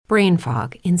brain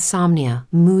fog, insomnia,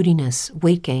 moodiness,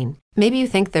 weight gain. Maybe you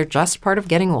think they're just part of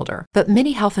getting older, but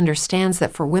MIDI Health understands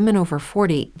that for women over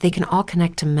 40, they can all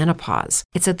connect to menopause.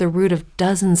 It's at the root of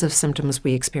dozens of symptoms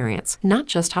we experience, not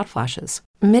just hot flashes.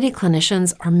 MIDI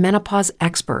clinicians are menopause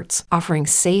experts, offering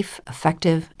safe,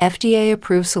 effective,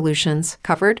 FDA-approved solutions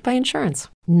covered by insurance.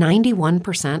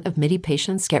 91% of MIDI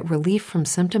patients get relief from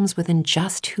symptoms within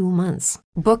just 2 months.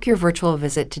 Book your virtual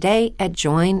visit today at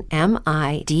joinmidi.com.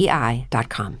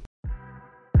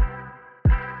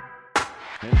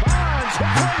 And Bonds hit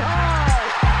high.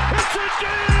 It's a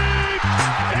deep.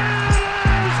 It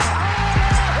is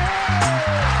high.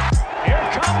 Here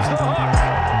comes the hook.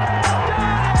 Got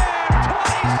him.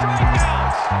 20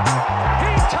 strikeouts. He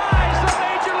ties the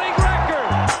major league record.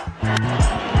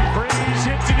 Freese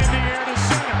hits it in the air to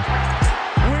center.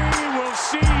 We will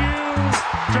see you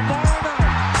tomorrow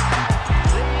night.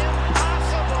 The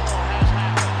impossible has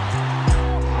happened.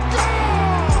 Goal!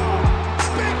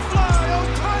 Big fly on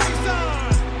Tyson.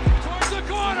 Towards the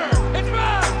corner. It's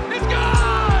back. It's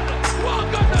gone.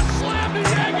 Welcome to Slam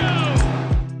Diego.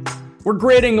 We're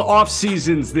grading off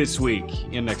seasons this week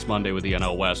and next Monday with the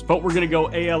NL West, but we're going to go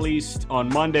AL East on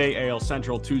Monday, AL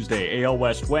Central Tuesday, AL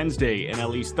West Wednesday,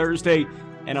 NL East Thursday,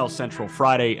 NL Central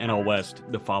Friday, NL West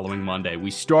the following Monday.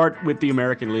 We start with the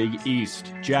American League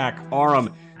East. Jack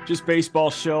Aram, just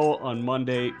baseball show on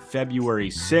Monday, February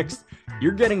 6th.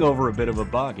 You're getting over a bit of a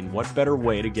bug, and what better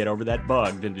way to get over that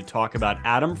bug than to talk about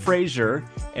Adam Frazier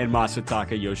and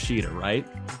Masataka Yoshida, right?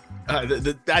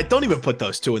 I don't even put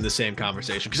those two in the same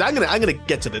conversation because I'm gonna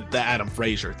get to the Adam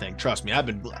Frazier thing. Trust me, I've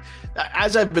been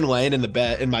laying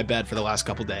in my bed for the last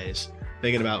couple days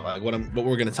thinking about like what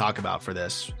we're gonna talk about for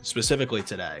this specifically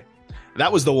today.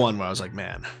 That was the one where I was like,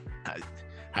 man,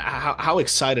 how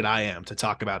excited I am to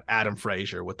talk about Adam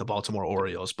Frazier with the Baltimore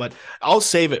Orioles. But I'll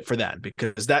save it for then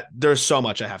because there's so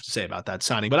much I have to say about that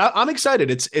signing. But I'm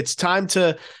excited. It's time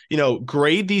to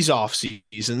grade these off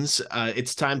seasons.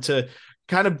 It's time to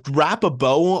kind of wrap a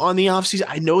bow on the offseason.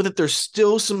 I know that there's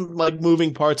still some like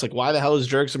moving parts, like why the hell has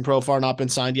Jurickson Profar not been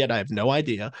signed yet? I have no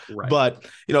idea. Right. But,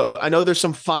 I know there's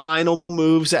some final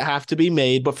moves that have to be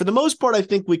made, but for the most part, I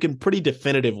think we can pretty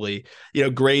definitively,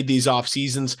 grade these off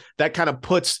seasons. That kind of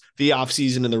puts the off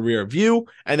season in the rear view.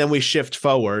 And then we shift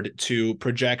forward to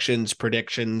projections,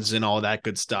 predictions, and all that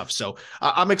good stuff. So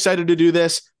I'm excited to do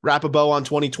this, wrap a bow on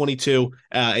 2022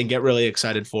 and get really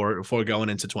excited for going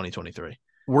into 2023.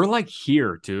 We're like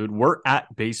here, dude. We're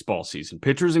at baseball season.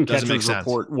 Pitchers and catchers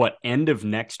report end of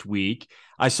next week.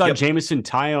 I saw Jameson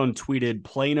Taillon tweeted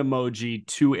plane emoji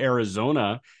to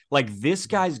Arizona. Like this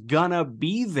guy's gonna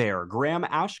be there. Graham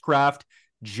Ashcraft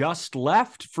just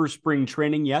left for spring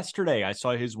training yesterday. I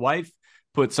saw his wife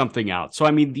put something out. So,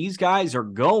 I mean, these guys are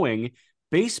going.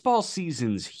 Baseball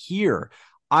season's here.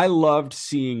 I loved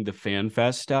seeing the Fan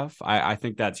Fest stuff. I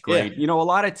think that's great. Yeah. A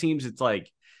lot of teams, it's like,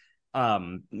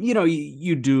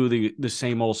 you do the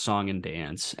same old song and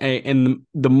dance, and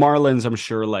the Marlins, I'm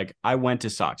sure, like I went to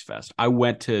Sox Fest, I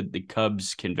went to the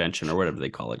Cubs convention or whatever they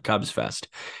call it, Cubs Fest,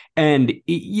 and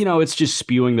it's just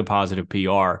spewing the positive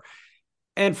PR,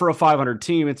 and for a 500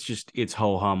 team, it's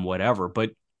ho-hum, whatever,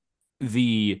 but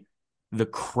the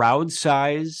crowd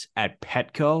size at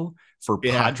Petco for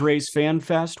Padres Fan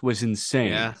Fest was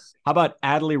insane. Yeah. How about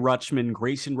Adley Rutschman,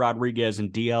 Grayson Rodriguez,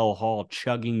 and DL Hall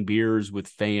chugging beers with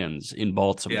fans in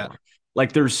Baltimore? Yeah.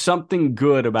 Like there's something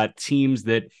good about teams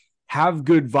that have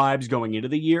good vibes going into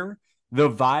the year.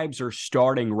 The vibes are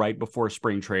starting right before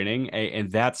spring training.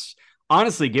 And that's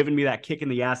honestly given me that kick in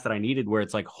the ass that I needed where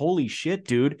it's like, holy shit,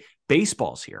 dude,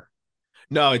 baseball's here.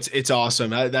 No, it's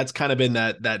awesome. That's kind of been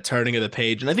that turning of the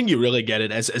page. And I think you really get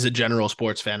it as a general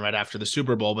sports fan right after the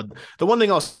Super Bowl. But the one thing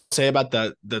I'll say about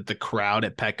the crowd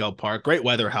at Petco Park, great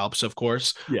weather helps, of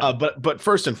course. Yeah. But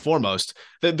first and foremost,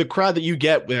 the crowd that you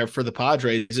get there for the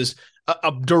Padres is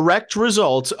a direct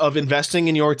result of investing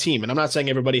in your team. And I'm not saying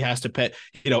everybody has to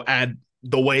add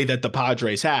the way that the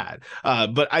Padres had.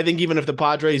 But I think even if the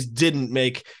Padres didn't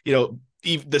make,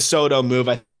 the Soto move,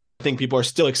 I think people are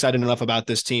still excited enough about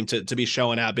this team to be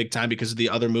showing out big time because of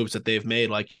the other moves that they've made.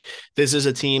 Like this is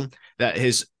a team that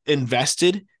has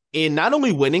invested in not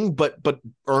only winning, but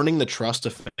earning the trust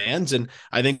of fans. And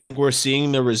I think we're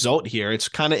seeing the result here. It's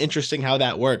kind of interesting how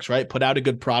that works, right? Put out a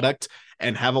good product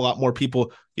and have a lot more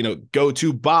people, go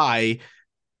to buy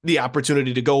the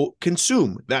opportunity to go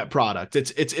consume that product.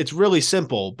 It's really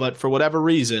simple, but for whatever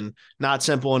reason, not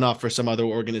simple enough for some other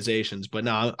organizations. But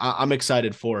no, I'm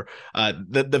excited for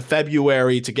the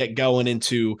February to get going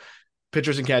into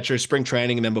pitchers and catchers, spring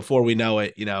training, and then before we know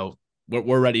it,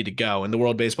 we're ready to go. And the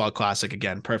World Baseball Classic,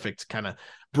 again, perfect kind of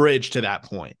bridge to that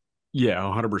point. Yeah,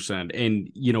 100%. And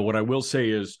what I will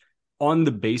say is on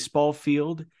the baseball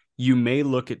field, you may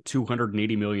look at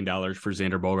 $280 million for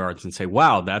Xander Bogaerts and say,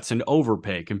 wow, that's an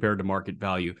overpay compared to market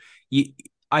value.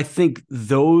 I think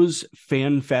those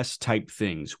fan fest type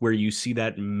things where you see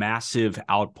that massive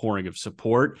outpouring of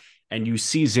support and you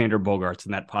see Xander Bogaerts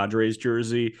in that Padres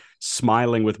jersey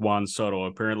smiling with Juan Soto,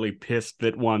 apparently pissed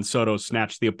that Juan Soto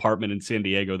snatched the apartment in San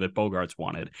Diego that Bogaerts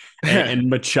wanted, and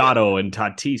Machado and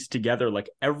Tatis together, like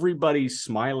everybody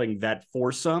smiling, that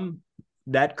foursome,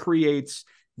 that creates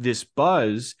this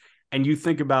buzz. And you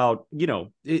think about,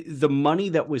 the money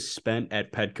that was spent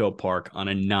at Petco Park on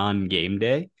a non-game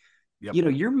day, yep.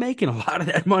 You're making a lot of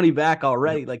that money back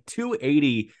already. Yep. Like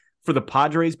 $280 for the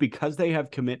Padres because they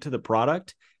have commit to the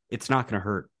product. It's not going to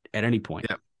hurt at any point.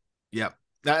 Yep.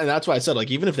 And that's why I said,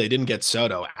 like, even if they didn't get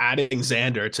Soto, adding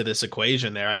Xander to this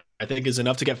equation there, I think is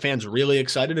enough to get fans really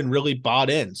excited and really bought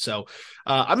in. So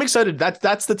I'm excited.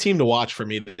 That's the team to watch for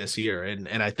me this year.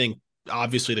 And I think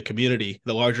obviously the community,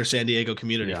 the larger San Diego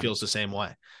community feels the same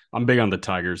way. I'm big on the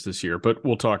Tigers this year, but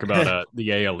we'll talk about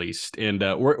the AL East. And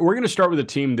we're going to start with a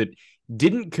team that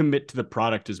didn't commit to the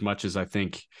product as much as I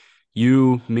think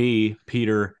you, me,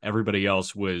 Peter, everybody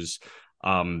else was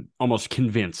almost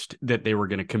convinced that they were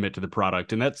going to commit to the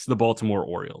product, and that's the Baltimore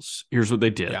Orioles. Here's what they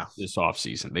did this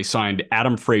offseason. They signed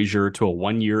Adam Frazier to a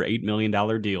 1-year, $8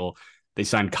 million deal. They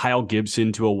signed Kyle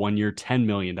Gibson to a 1-year, $10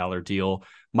 million deal.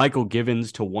 Michael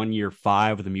Givens to 1-year, $5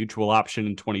 million with a mutual option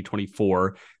in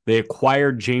 2024. They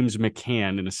acquired James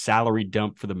McCann in a salary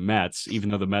dump for the Mets, even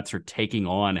though the Mets are taking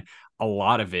on a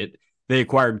lot of it. They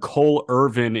acquired Cole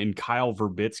Irvin and Kyle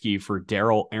Verbitsky for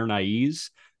Daryl Hernandez.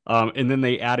 And then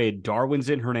they added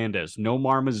Darwinzon Hernandez,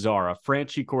 Nomar Mazara,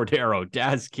 Franchy Cordero,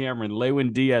 Daz Cameron,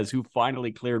 Lewin Diaz, who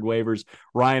finally cleared waivers,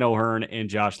 Ryan O'Hearn, and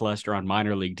Josh Lester on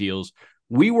minor league deals.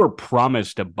 We were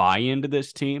promised a buy into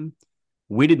this team.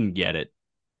 We didn't get it.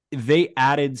 They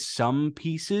added some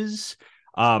pieces.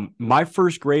 My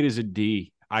first grade is a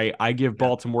D. I give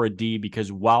Baltimore a D because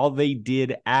while they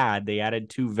added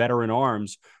 2 veteran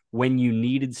arms when you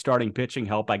needed starting pitching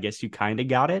help. I guess you kind of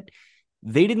got it.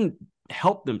 They didn't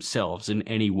help themselves in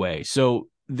any way. So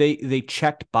they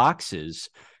checked boxes,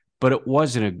 but it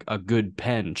wasn't a good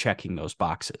pen checking those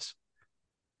boxes.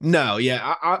 No,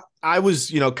 yeah. I was,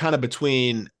 kind of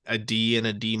between a D and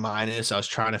a D minus. I was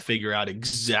trying to figure out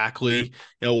exactly,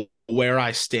 where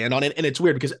I stand on it. And it's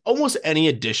weird because almost any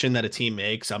addition that a team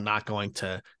makes, I'm not going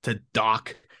to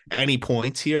dock any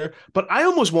points here, but I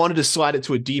almost wanted to slide it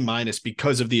to a D minus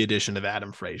because of the addition of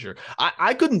Adam Frazier.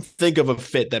 I couldn't think of a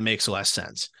fit that makes less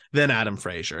sense than Adam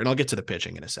Frazier, and I'll get to the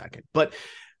pitching in a second. But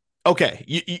okay,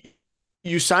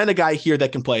 you sign a guy here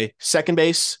that can play second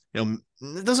base,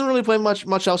 doesn't really play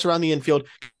much else around the infield,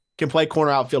 can play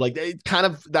corner outfield, like kind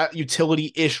of that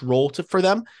utility-ish role for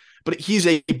them. But he's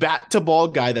a bat-to-ball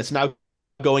guy that's now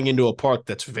going into a park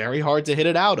that's very hard to hit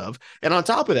it out of. And on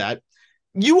top of that,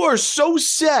 you are so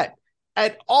set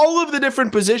at all of the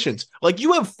different positions. Like,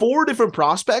 you have 4 different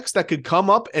prospects that could come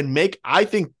up and make, I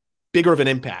think, bigger of an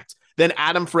impact than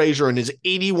Adam Frazier in his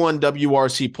 81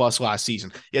 WRC plus last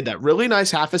season. He had that really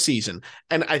nice half a season.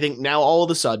 And I think now all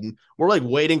of a sudden we're like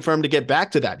waiting for him to get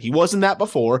back to that. He wasn't that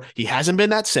before. He hasn't been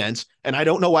that since. And I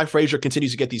don't know why Frazier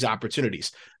continues to get these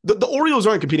opportunities. The Orioles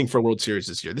aren't competing for a World Series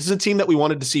this year. This is a team that we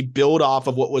wanted to see build off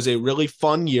of what was a really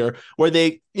fun year where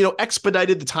they,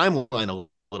 expedited the timeline a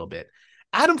little bit.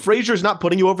 Adam Frazier is not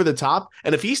putting you over the top.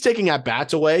 And if he's taking at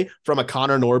bats away from a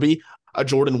Connor Norby, a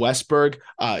Jordan Westberg,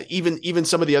 even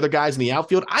some of the other guys in the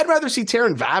outfield, I'd rather see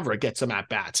Taron Vavra get some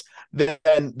at-bats than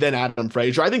Adam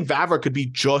Frazier. I think Vavra could be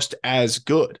just as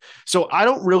good. So I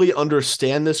don't really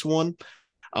understand this one.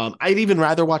 I'd even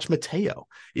rather watch Mateo.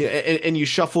 And you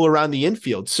shuffle around the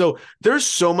infield. So there's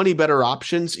so many better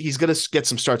options. He's going to get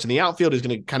some starts in the outfield. He's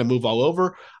going to kind of move all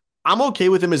over. I'm okay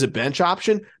with him as a bench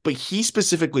option, but he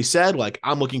specifically said, like,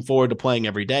 I'm looking forward to playing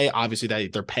every day. Obviously,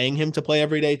 they're paying him to play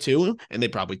every day too, and they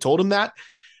probably told him that.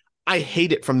 I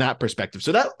hate it from that perspective.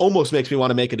 So that almost makes me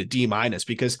want to make it a D minus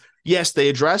because, yes, they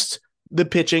addressed the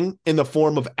pitching in the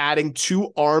form of adding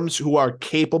 2 arms who are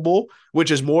capable, which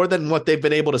is more than what they've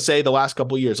been able to say the last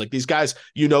couple of years. Like, these guys,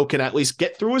 can at least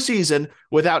get through a season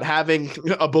without having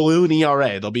a balloon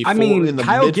ERA. They'll be in the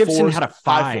Kyle Gibson mid-4s, had a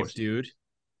 5, dude.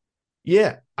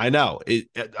 Yeah, I know.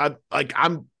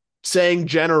 I'm saying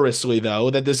generously,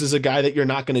 though, that this is a guy that you're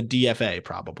not going to DFA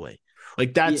probably.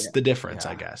 Like, that's the difference,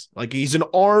 I guess. Like, he's an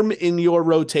arm in your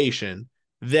rotation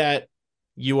that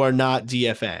you are not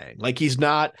DFAing. Like, he's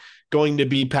not going to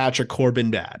be Patrick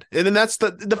Corbin dad. And then that's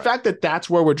the fact that that's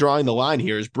where we're drawing the line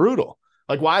here is brutal.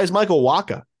 Like, why is Michael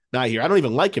Wacha not here? I don't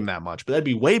even like him that much, but that'd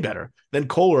be way better than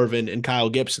Cole Irvin and Kyle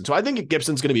Gibson. So I think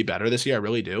Gibson's going to be better this year. I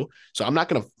really do. So I'm not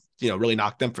going to really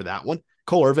knock them for that one.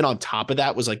 Cole Irvin on top of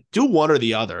that was like, do one or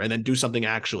the other and then do something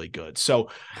actually good. So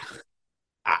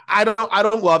I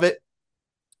don't love it.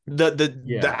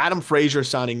 The Adam Frazier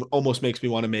signing almost makes me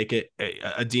want to make it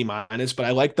a D-, but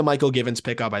I like the Michael Givens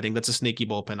pickup. I think that's a sneaky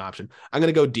bullpen option. I'm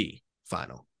going to go D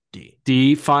final.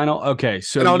 D final. Okay.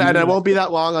 So and I won't be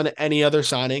that long on any other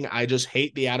signing. I just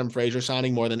hate the Adam Frazier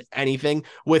signing more than anything,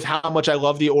 with how much I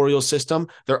love the Orioles system,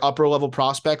 their upper level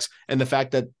prospects, and the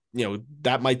fact that,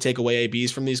 that might take away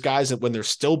ABs from these guys when they're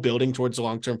still building towards the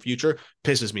long-term future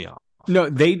pisses me off. No,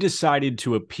 they decided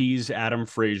to appease Adam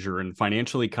Frazier and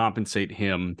financially compensate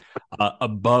him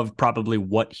above probably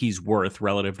what he's worth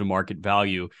relative to market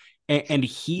value. And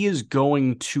he is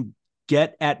going to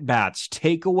get at-bats,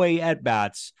 take away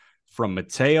at-bats from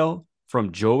Mateo,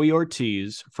 from Joey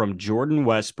Ortiz, from Jordan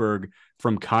Westberg,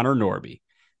 from Connor Norby.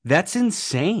 That's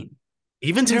insane.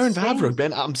 Even Terrin Vavra,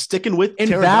 Ben. I'm sticking with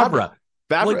Terrin Vavra.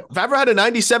 Vavra had a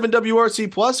 97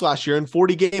 WRC plus last year in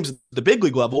 40 games at the big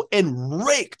league level and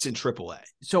raked in AAA.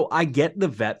 So I get the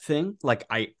vet thing. Like,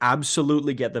 I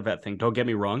absolutely get the vet thing. Don't get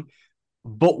me wrong.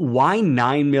 But why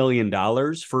 $9 million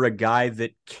for a guy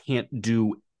that can't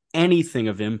do anything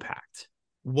of impact?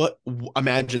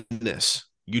 Imagine this.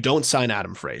 You don't sign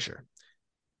Adam Frazier.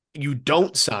 You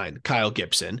don't sign Kyle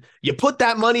Gibson. You put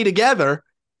that money together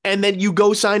and then you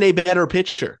go sign a better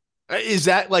pitcher. Is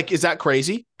that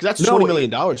crazy? Because that's $20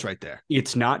 million right there.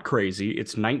 It's not crazy.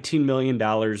 It's $19 million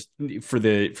for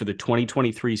the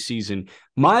 2023 season.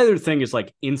 My other thing is,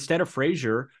 like, instead of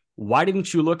Frazier, why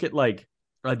didn't you look at like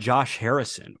a Josh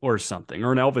Harrison or something,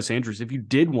 or an Elvis Andrus if you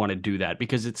did want to do that?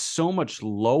 Because it's so much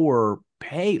lower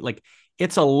pay. Like,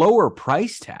 it's a lower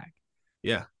price tag.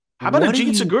 Yeah. How about a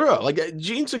Gene Segura? Like,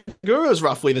 Gene Segura is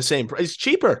roughly the same price. It's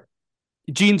cheaper.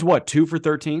 Gene's what, 2 for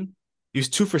 13? He was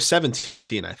 2 for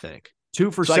 17, I think.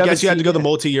 2 for 17. I guess you had to go the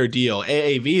multi-year deal.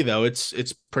 AAV, though, it's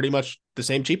pretty much the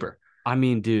same, cheaper. I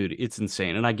mean, dude, it's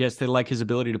insane. And I guess they like his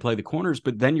ability to play the corners,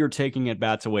 but then you're taking at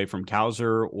bats away from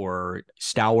Cowser or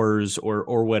Stowers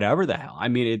or whatever the hell. I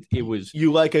mean, it was.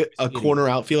 You like a corner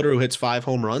outfielder who hits 5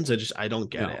 home runs? I don't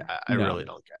get it. I really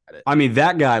don't get it. I mean,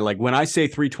 that guy, like, when I say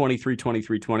 320, 320,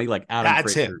 320, like Adam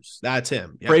Frazier's. That's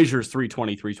him. Yeah. Frazier's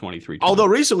 320, 320, 320. Although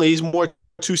recently he's more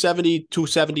 270,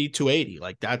 280.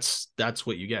 Like, that's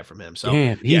what you get from him. So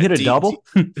damn, he hit a double.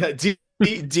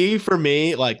 D for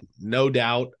me, like, no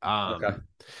doubt. Okay.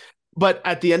 But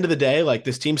at the end of the day, like,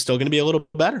 this team's still going to be a little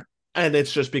better. And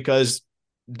it's just because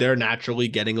they're naturally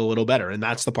getting a little better. And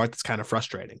that's the part that's kind of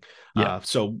frustrating. Yeah.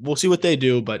 So we'll see what they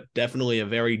do, but definitely a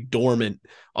very dormant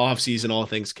offseason, all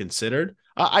things considered.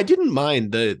 I didn't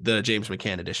mind the James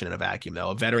McCann addition in a vacuum,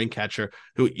 though. A veteran catcher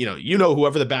who,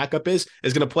 whoever the backup is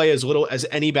going to play as little as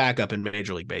any backup in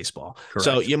Major League Baseball. Correct.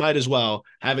 So you might as well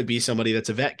have it be somebody that's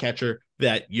a vet catcher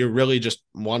that you really just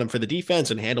want him for the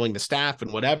defense and handling the staff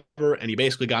and whatever. And you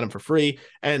basically got him for free.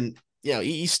 And,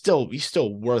 he's still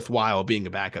worthwhile being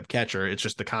a backup catcher. It's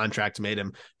just the contract made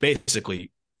him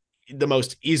basically the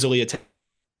most easily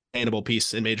attainable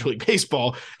piece in Major League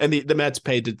Baseball, and the Mets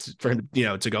paid for him,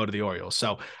 to go to the Orioles.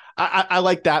 So I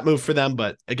like that move for them,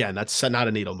 but again, that's not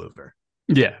a needle mover.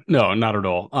 Yeah, no, not at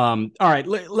all. All right,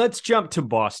 let's jump to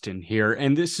Boston here,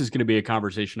 and this is going to be a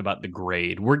conversation about the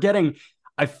grade. We're getting,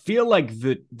 I feel like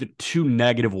the 2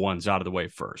 negative ones out of the way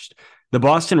first. The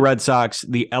Boston Red Sox,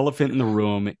 the elephant in the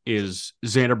room is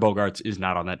Xander Bogaerts is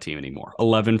not on that team anymore.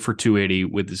 11 for 280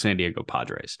 with the San Diego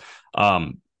Padres.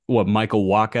 Michael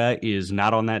Wacha is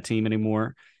not on that team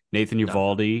anymore. Nathan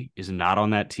Eovaldi is not on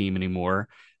that team anymore.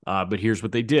 But here's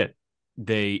what they did.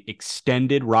 They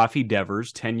extended Rafi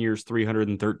Devers 10 years,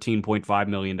 $313.5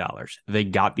 million. They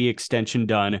got the extension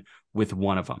done with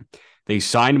one of them. They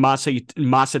signed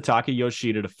Masataka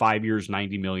Yoshida to 5 years,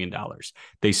 $90 million.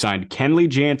 They signed Kenley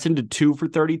Jansen to 2 for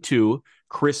 32,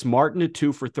 Chris Martin to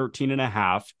 2 for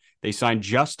 13.5. They signed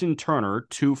Justin Turner,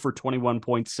 2 for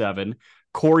 21.7.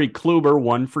 Corey Kluber,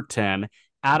 1 for 10.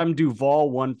 Adam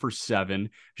Duvall, 1 for 7.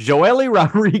 Joely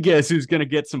Rodriguez, who's going to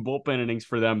get some bullpen innings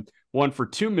for them, 1 for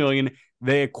 $2 million.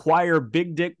 They acquire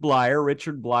Big Dick Blyer,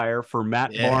 Richard Blyer, for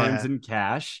Matt Barnes and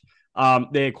cash.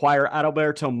 They acquire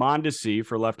Adalberto Mondesi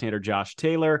for left-hander Josh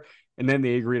Taylor. And then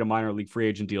they agree to minor league free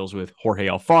agent deals with Jorge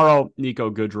Alfaro, Nico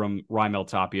Goodrum, Raimel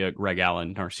Tapia, Greg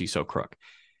Allen, Narciso Crook.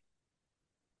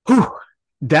 Whew,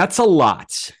 that's a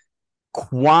lot.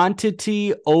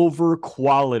 Quantity over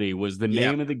quality was the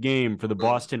name of the game for the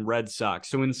Boston Red Sox.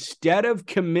 So instead of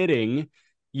committing,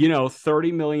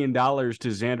 $30 million to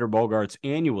Xander Bogaerts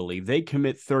annually, they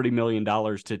commit $30 million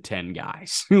to 10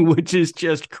 guys, which is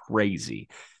just crazy.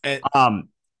 And,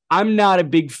 I'm not a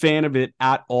big fan of it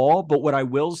at all, but what I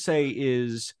will say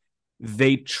is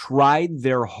they tried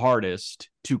their hardest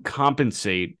to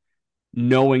compensate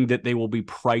knowing that they will be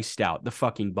priced out. The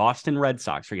fucking Boston Red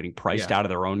Sox are getting priced out of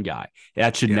their own guy.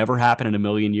 That should never happen in a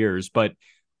million years. But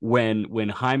when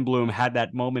Chaim Bloom had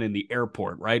that moment in the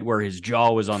airport, right, where his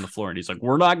jaw was on the floor and he's like,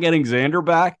 we're not getting Xander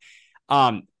back.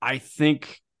 I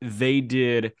think they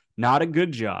did not a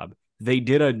good job. They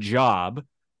did a job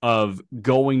of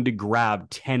going to grab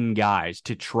 10 guys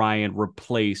to try and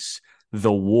replace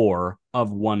the war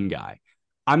of one guy.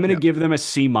 I'm going to give them a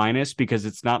C- because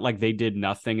it's not like they did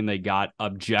nothing and they got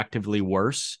objectively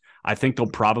worse. I think they'll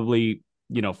probably,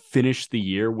 finish the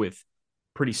year with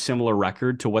pretty similar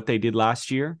record to what they did last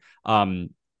year.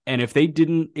 And if they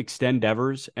didn't extend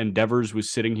Devers and Devers was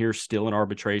sitting here still in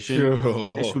arbitration,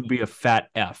 this would be a fat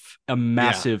F, a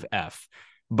massive F.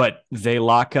 But they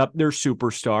lock up their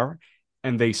superstar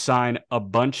and they sign a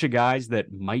bunch of guys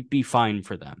that might be fine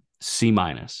for them. C-.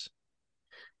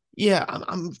 Yeah,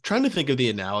 I'm trying to think of the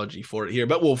analogy for it here.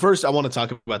 But first I want to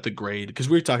talk about the grade because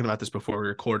we were talking about this before we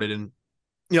recorded. And,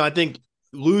 I think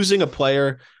losing a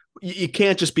player, you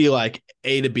can't just be like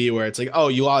A to B where it's like, oh,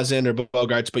 you lost Xander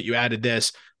Bogaerts, but you added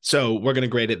this, so we're going to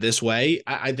grade it this way.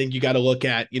 I think you got to look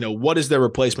at, what is their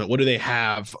replacement? What do they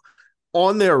have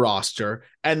on their roster?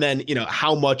 And then,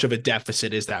 how much of a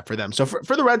deficit is that for them? So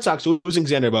for the Red Sox, losing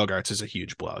Xander Bogaerts is a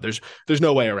huge blow. There's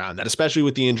no way around that, especially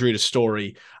with the injury to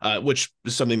Story, which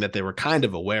is something that they were kind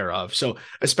of aware of. So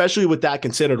especially with that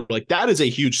considered, like that is a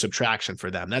huge subtraction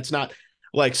for them. That's not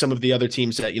like some of the other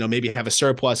teams that, maybe have a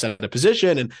surplus at a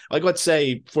position. And like, let's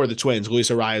say for the Twins, Luis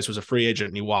Arias was a free agent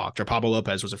and he walked, or Pablo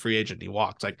Lopez was a free agent and he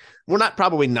walked. Like, we're not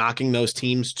probably knocking those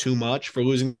teams too much for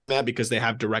losing that because they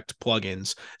have direct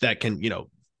plugins that can,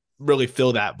 really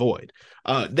fill that void.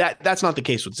 That's not the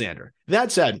case with Xander.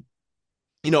 That said,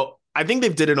 I think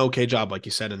they've did an okay job, like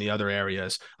you said, in the other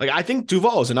areas. Like, I think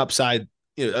Duvall is an upside,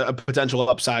 a potential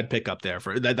upside pickup there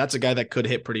for that. That's a guy that could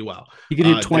hit pretty well. He could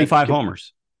hit 25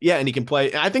 homers. Yeah, and he can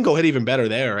play. I think he'll hit even better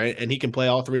there, right? And he can play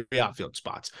all three outfield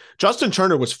spots. Justin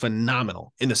Turner was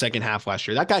phenomenal in the second half last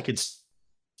year. That guy could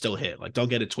still hit. Like, don't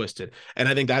get it twisted. And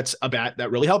I think that's a bat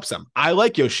that really helps them. I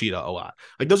like Yoshida a lot.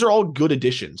 Like, those are all good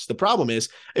additions. The problem is,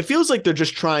 it feels like they're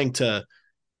just trying to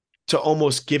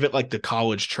almost give it like the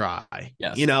college try.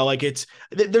 Yes. Like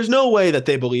there's no way that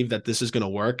they believe that this is going to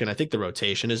work. And I think the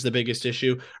rotation is the biggest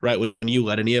issue, right? When you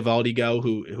let an Eovaldi go,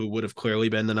 who would have clearly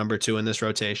been the number 2 in this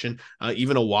rotation,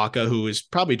 even a Waka, who is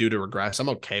probably due to regress. I'm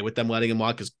okay with them letting him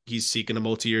walk because he's seeking a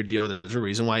multi-year deal. There's a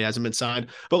reason why he hasn't been signed,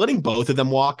 but letting both of them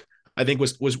walk, I think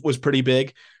was pretty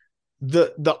big.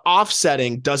 The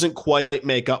offsetting doesn't quite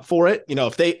make up for it.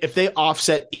 If they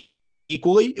offset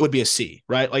equally, it would be a C,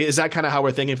 right? Like, is that kind of how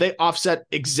we're thinking? If they offset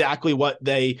exactly what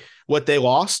they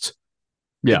lost,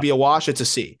 it'd be a wash. It's a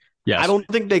C. Yes. I don't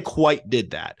think they quite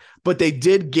did that, but they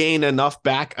did gain enough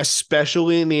back,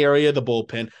 especially in the area of the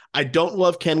bullpen. I don't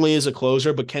love Kenley as a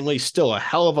closer, but Kenley's still a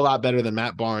hell of a lot better than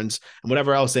Matt Barnes and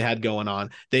whatever else they had going on.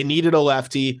 They needed a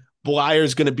lefty.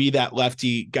 Bleyer's going to be that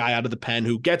lefty guy out of the pen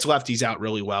who gets lefties out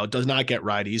really well. Does not get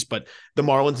righties, but the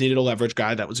Marlins needed a leverage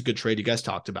guy. That was a good trade. You guys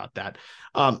talked about that.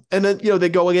 And then, they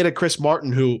go and get a Chris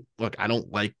Martin who, look, I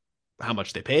don't like how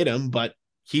much they paid him, but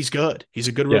he's good. He's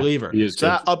a good reliever. So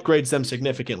that upgrades them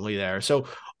significantly there. So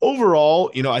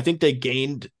overall, I think they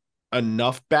gained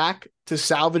enough back to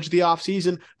salvage the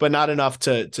offseason, but not enough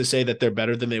to say that they're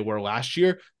better than they were last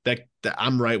year. That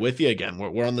I'm right with you again.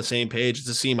 We're on the same page. It's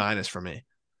a C- for me.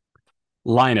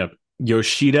 Lineup: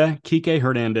 Yoshida, Kike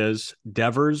Hernandez,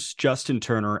 Devers, Justin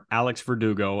Turner, Alex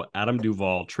Verdugo, Adam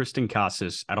Duvall, Tristan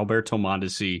Casas, Adalberto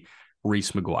Mondesi,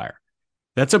 Reese McGuire.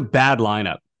 That's a bad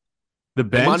lineup. The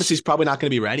bench, Mondesi's probably not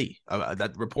going to be ready.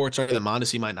 That reports are that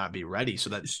Mondesi might not be ready. So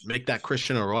make that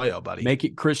Christian Arroyo, buddy. Make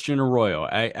it Christian Arroyo.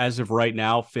 As of right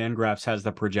now, Fangraphs has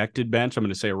the projected bench. I'm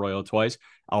going to say Arroyo twice.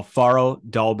 Alfaro,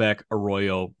 Dahlbeck,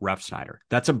 Arroyo, Refsnyder.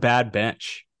 That's a bad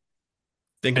bench.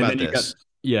 Think about this.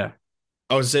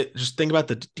 Just think about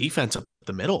the defense up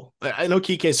the middle. I know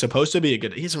Kike is supposed to be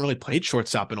he hasn't really played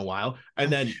shortstop in a while.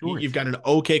 And then you've got an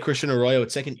okay Christian Arroyo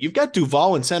at second. You've got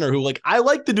Duvall in center who, I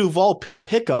like the Duvall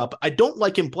pickup. I don't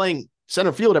like him playing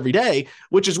center field every day,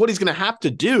 which is what he's going to have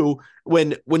to do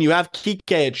when you have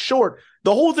Kike at short.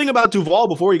 The whole thing about Duvall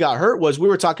before he got hurt was we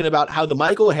were talking about how the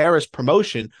Michael Harris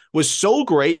promotion was so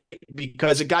great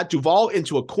because it got Duvall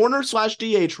into a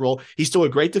corner/DH role. He's still a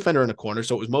great defender in the corner,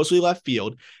 so it was mostly left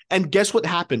field. And guess what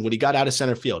happened when he got out of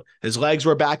center field? His legs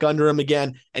were back under him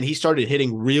again, and he started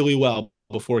hitting really well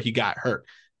before he got hurt.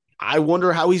 I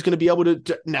wonder how he's going to be able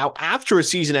to now, after a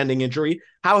season-ending injury,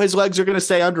 how his legs are going to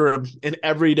stay under him in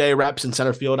everyday reps in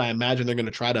center field. I imagine they're going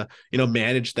to try to,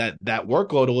 manage that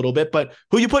workload a little bit. But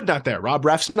who you putting out there? Rob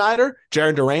Refsnyder,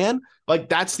 Jarren Duran? Like,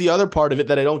 that's the other part of it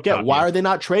that I don't get. Why are they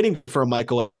not trading for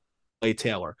Michael A.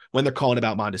 Taylor when they're calling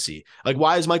about Mondesi? Like,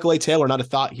 why is Michael A. Taylor not a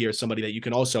thought here? Somebody that you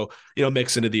can also,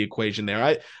 mix into the equation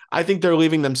there. I think they're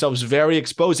leaving themselves very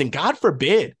exposed. And God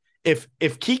forbid if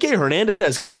Kike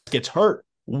Hernandez gets hurt,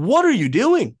 what are you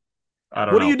doing?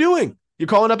 What are you doing? You're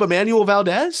calling up Emmanuel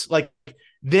Valdez? Like,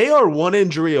 they are one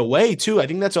injury away too. I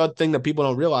think that's a thing that people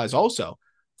don't realize also,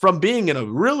 from being in a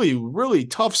really, really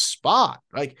tough spot.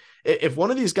 Like, if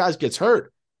one of these guys gets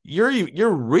hurt,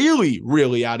 you're really,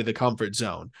 really out of the comfort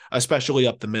zone, especially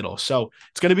up the middle. So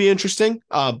it's going to be interesting.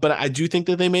 But I do think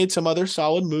that they made some other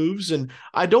solid moves, and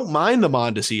I don't mind the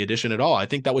Mondesi addition at all. I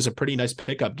think that was a pretty nice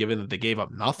pickup, given that they gave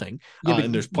up nothing.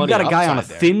 And there's plenty. You got of a guy on a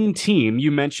there. thin team.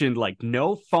 You mentioned like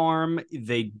no farm.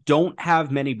 They don't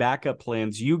have many backup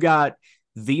plans. You got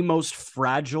the most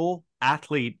fragile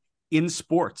athlete in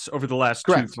sports over the last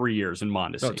 2-3 years in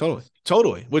Mondesi. No,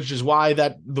 totally. Which is why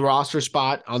the roster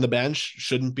spot on the bench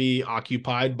shouldn't be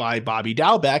occupied by Bobby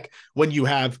Dalbec when you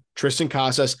have Tristan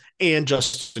Casas and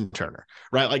Justin Turner,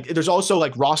 right? Like, there's also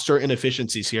like roster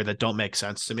inefficiencies here that don't make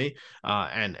sense to me,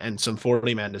 and some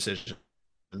 40-man decisions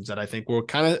that I think were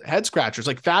kind of head scratchers.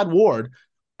 Like Thad Ward,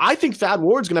 I think Thad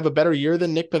Ward's going to have a better year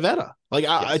than Nick Pivetta. Like,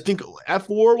 I think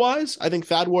F-WAR wise, I think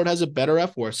Thad Ward has a better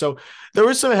F-WAR. So there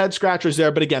was some head scratchers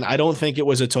there, but again, I don't think it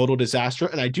was a total disaster.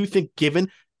 And I do think,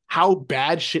 given how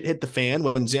bad shit hit the fan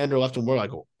when Xander left and we're like,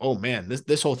 oh man,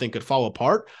 this whole thing could fall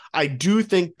apart. I do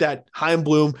think that Chaim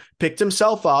Bloom picked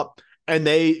himself up, and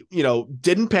they,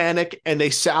 didn't panic, and they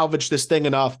salvaged this thing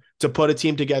enough to put a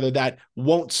team together that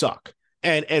won't suck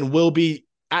and will be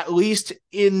at least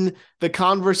in the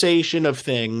conversation of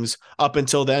things up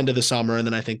until the end of the summer. And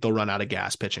then I think they'll run out of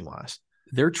gas pitching wise.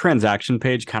 Their transaction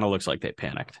page kind of looks like they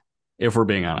panicked, if we're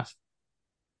being honest.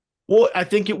 Well, I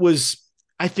think it was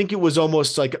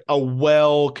almost like a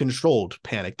well-controlled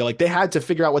panic. Like, they had to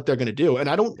figure out what they're going to do. And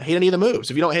I don't hate any of the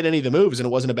moves. If you don't hate any of the moves, and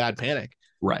it wasn't a bad panic,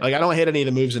 right? Like, I don't hate any of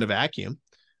the moves in a vacuum.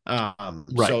 Right.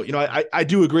 So, I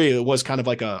do agree. It was kind of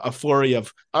like a flurry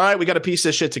of, all right, we got to piece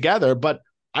this shit together, but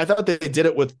I thought they did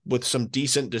it with some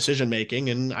decent decision making,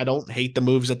 and I don't hate the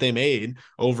moves that they made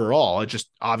overall. It just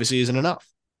obviously isn't enough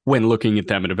when looking at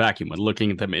them in a vacuum, when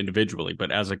looking at them individually. But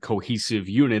as a cohesive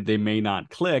unit, they may not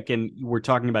click. And we're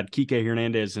talking about Kike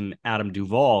Hernandez and Adam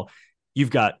Duvall.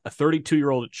 You've got a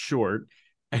 32-year-old at short,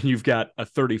 and you've got a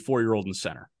 34-year-old in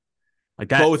center. Like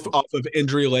that, both off of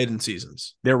injury-laden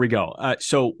seasons. There we go.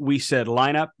 So we said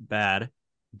lineup bad,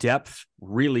 depth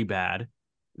really bad.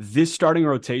 This starting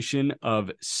rotation of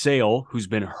Sale, who's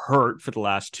been hurt for the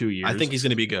last 2 years. I think he's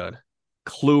going to be good.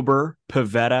 Kluber,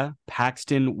 Pivetta,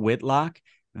 Paxton, Whitlock.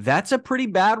 That's a pretty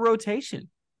bad rotation.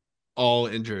 All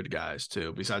injured guys,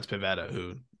 too, besides Pivetta,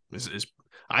 who is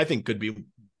I think could be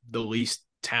the least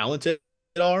talented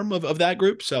arm of that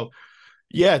group. So,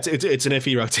 yeah, it's an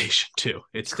iffy rotation, too.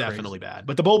 It's definitely bad.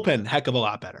 But the bullpen, heck of a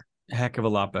lot better. Heck of a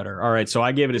lot better. All right, so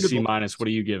I gave it a C-. What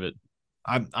do you give it?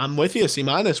 I'm with you, C-.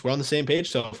 We're on the same page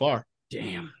so far.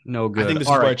 Damn, no good. I think this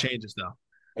is where it changes, though.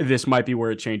 This might be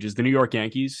where it changes. The New York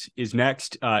Yankees is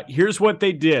next. Here's what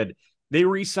they did. They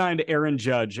re-signed Aaron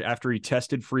Judge after he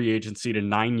tested free agency to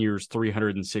 9 years,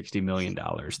 $360 million.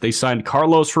 They signed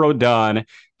Carlos Rodon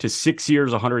to 6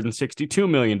 years, $162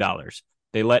 million.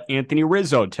 They let Anthony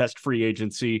Rizzo test free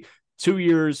agency, 2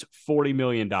 years, $40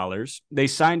 million. They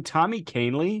signed Tommy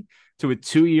Kahnle to a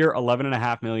 2-year,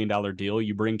 $11.5 million deal.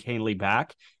 You bring Kahnle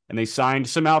back, and they signed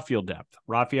some outfield depth: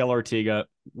 Rafael Ortega,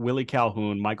 Willie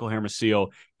Calhoun, Michael Hermosillo,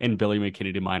 and Billy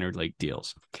McKinney to minor league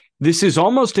deals. This is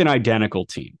almost an identical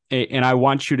team, and I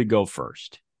want you to go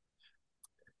first.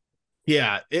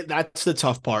 Yeah, that's the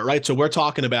tough part, right? So we're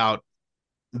talking about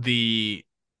the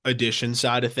addition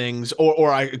side of things,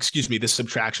 the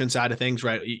subtraction side of things,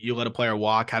 right? You let a player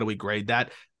walk. How do we grade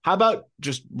that? How about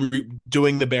just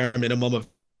doing the bare minimum of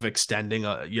extending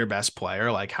your best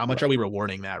player? Like, how much are we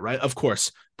rewarding that, right? Of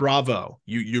course, bravo.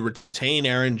 You retain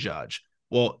Aaron Judge.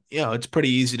 Well, it's pretty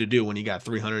easy to do when you got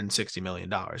 $360 million,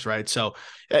 right? So,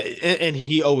 and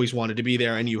he always wanted to be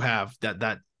there, and you have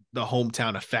that the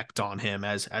hometown effect on him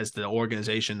as the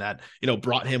organization that,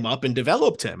 brought him up and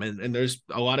developed him. And there's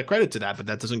a lot of credit to that, but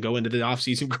that doesn't go into the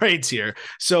offseason grades here.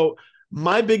 So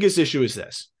my biggest issue is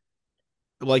this.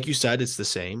 Like you said, it's the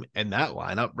same. And that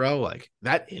lineup, bro, like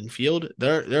that infield,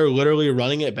 they're literally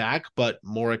running it back, but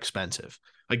more expensive.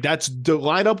 Like, that's the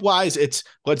lineup wise. It's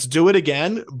let's do it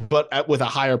again, but with a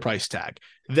higher price tag.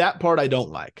 That part I don't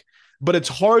like, but it's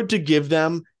hard to give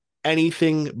them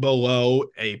anything below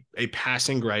a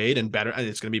passing grade and better. And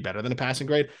it's going to be better than a passing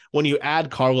grade when you add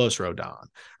Carlos Rodon,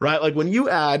 right? Like, when you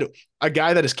add a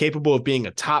guy that is capable of being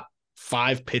a top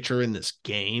 5 pitcher in this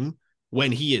game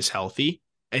when he is healthy,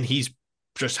 and he's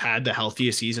just had the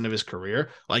healthiest season of his career.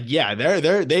 Like, yeah,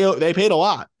 they paid a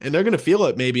lot, and they're going to feel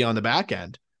it maybe on the back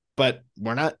end, but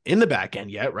we're not in the back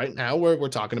end yet. Right now, we're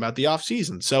talking about the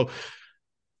offseason. So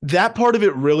that part of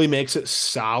it really makes it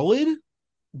solid.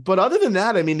 But other than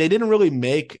that, I mean, they didn't really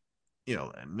make,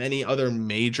 many other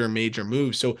major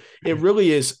moves. So it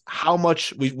really is how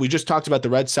much we just talked about the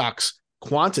Red Sox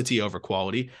quantity over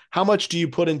quality. How much do you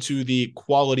put into the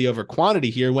quality over quantity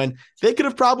here when they could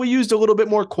have probably used a little bit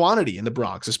more quantity in the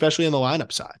Bronx, especially in the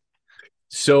lineup side?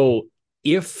 So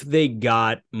if they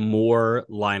got more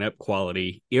lineup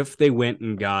quality, if they went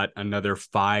and got another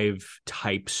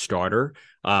 5-type starter,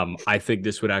 I think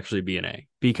this would actually be an A,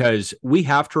 because we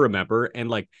have to remember, and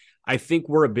like, I think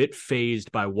we're a bit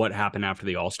phased by what happened after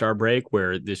the All-Star break,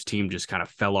 where this team just kind of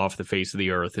fell off the face of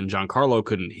the earth and Giancarlo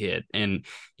couldn't hit. And,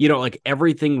 like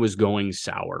everything was going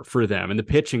sour for them and the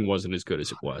pitching wasn't as good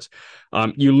as it was.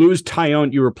 You lose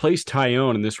Taillon, you replace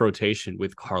Taillon in this rotation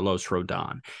with Carlos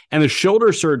Rodon. And the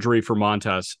shoulder surgery for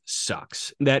Montas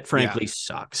sucks. That frankly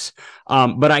sucks.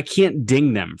 But I can't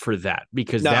ding them for that,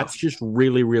 because that's just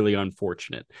really, really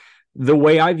unfortunate. The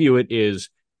way I view it is,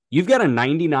 you've got a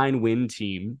 99-win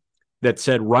team that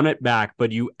said run it back,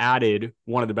 but you added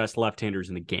one of the best left-handers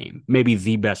in the game, maybe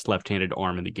the best left-handed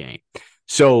arm in the game.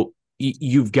 So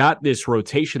you've got this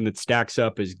rotation that stacks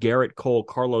up as Garrett Cole,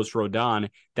 Carlos Rodon.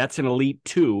 That's an elite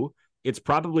 2. It's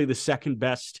probably the second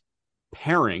best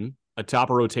pairing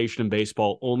atop a rotation in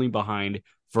baseball, only behind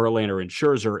Verlander and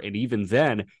Scherzer. And even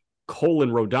then, Cole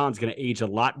and Rodon's going to age a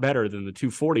lot better than the 2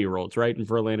 40-year-olds, right? And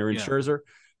Verlander and Scherzer.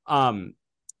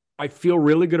 I feel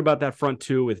really good about that front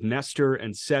 2 with Nestor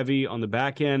and Sevy on the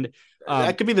back end.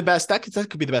 That could be the best. That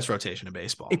could be the best rotation in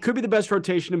baseball. It could be the best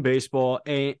rotation in baseball.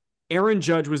 Aaron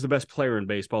Judge was the best player in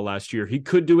baseball last year. He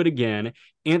could do it again.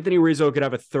 Anthony Rizzo could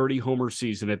have a 30-homer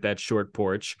season at that short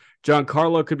porch.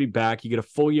 Giancarlo could be back. You get a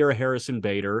full year of Harrison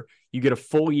Bader. You get a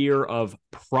full year of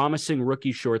promising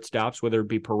rookie shortstops, whether it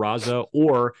be Peraza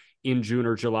or in June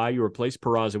or July, you replace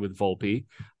Peraza with Volpe.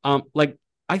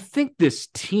 I think this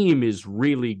team is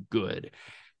really good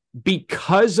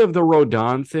because of the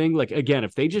Rodon thing. Like, again,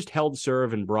 if they just held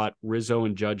serve and brought Rizzo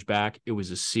and Judge back, it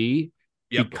was a C.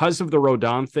 Yep. Because of the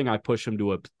Rodon thing, I push him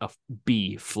to a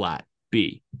B, flat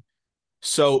B.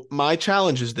 So my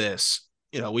challenge is this.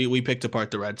 We picked apart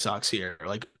the Red Sox here.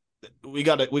 Like, we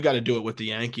got to do it with the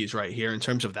Yankees right here in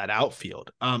terms of that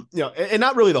outfield. And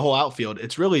not really the whole outfield.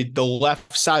 It's really the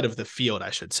left side of the field, I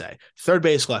should say. Third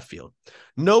base, left field.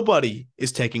 Nobody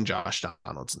is taking Josh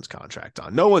Donaldson's contract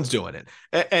on. No one's doing it.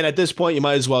 And at this point, you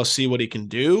might as well see what he can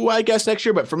do, I guess, next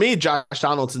year. But for me, Josh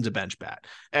Donaldson's a bench bat.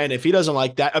 And if he doesn't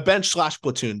like that, a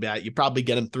bench/platoon bat, you probably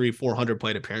get him 300-400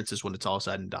 plate appearances when it's all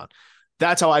said and done.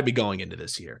 That's how I'd be going into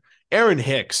this year. Aaron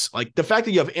Hicks, like the fact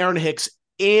that you have Aaron Hicks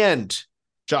and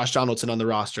Josh Donaldson on the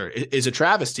roster is a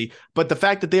travesty, but the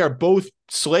fact that they are both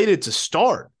slated to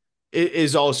start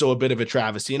is also a bit of a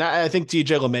travesty. And I think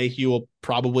DJ LeMahieu will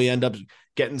probably end up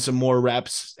getting some more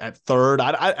reps at third.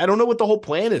 I don't know what the whole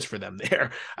plan is for them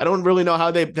there. I don't really know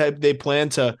how they plan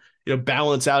to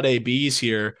balance out ABs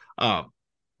here. I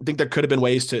think there could have been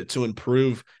ways to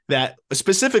improve that,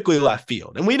 specifically left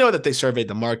field. And we know that they surveyed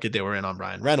the market. They were in on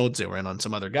Ryan Reynolds. They were in on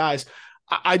some other guys.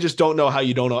 I just don't know how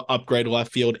you don't upgrade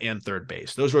left field and third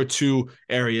base. Those were 2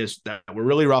 areas that were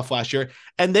really rough last year,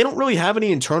 and they don't really have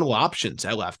any internal options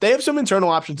at left. They have some internal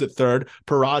options at third.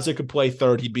 Peraza could play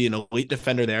third. He'd be an elite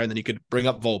defender there, and then you could bring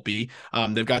up Volpe.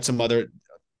 They've got some other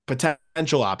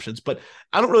potential options, but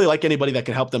I don't really like anybody that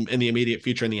can help them in the immediate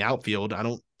future in the outfield. I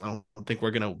don't think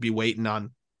we're going to be waiting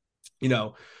on,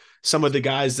 some of the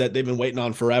guys that they've been waiting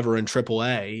on forever in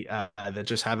AAA that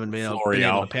just haven't been able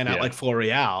to pan out, like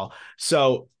Florial.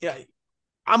 So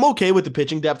I'm okay with the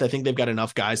pitching depth. I think they've got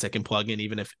enough guys that can plug in,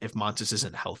 even if Montas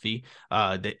isn't healthy.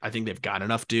 I think they've got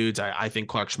enough dudes. I think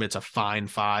Clark Schmidt's a fine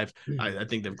 5. I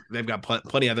think they've got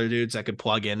plenty of other dudes that could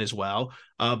plug in as well.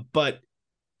 But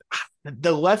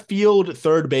the left field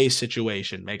third base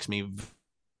situation makes me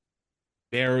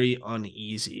very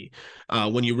uneasy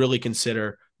when you really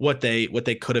consider what they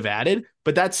could have added.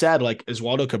 But that said, like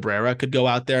Oswaldo Cabrera could go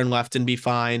out there and left and be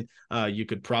fine. You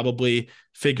could probably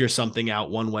figure something out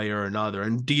one way or another.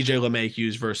 And DJ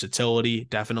LeMahieu's versatility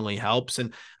definitely helps.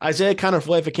 And Isaiah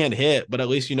Kiner-Falefa can't hit, but at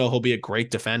least he'll be a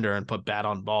great defender and put bat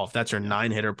on ball. If that's your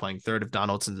 9-hitter playing third, if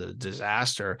Donaldson's a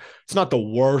disaster, it's not the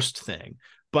worst thing,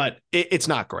 but it's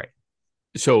not great.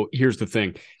 So here's the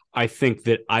thing. I think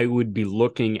that I would be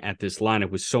looking at this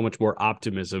lineup with so much more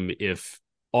optimism if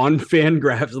on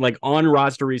FanGraphs, like on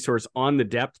Roster Resource, on the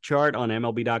depth chart on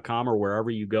MLB.com or wherever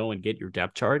you go and get your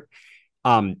depth chart,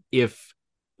 if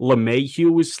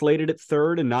LeMahieu was slated at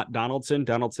third and not Donaldson,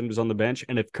 Donaldson was on the bench,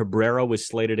 and if Cabrera was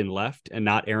slated in left and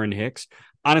not Aaron Hicks,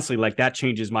 honestly, like that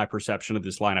changes my perception of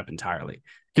this lineup entirely.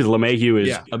 Because LeMahieu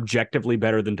is objectively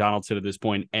better than Donaldson at this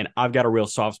point, and I've got a real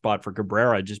soft spot for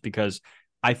Cabrera just because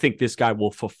I think this guy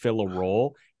will fulfill a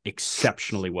role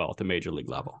exceptionally well at the major league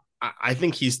level. I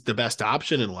think he's the best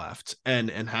option in left, and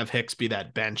have Hicks be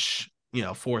that bench,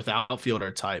 fourth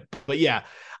outfielder type. But yeah,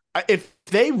 if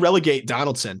they relegate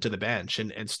Donaldson to the bench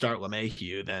and start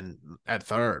LeMahieu, then at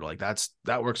third, like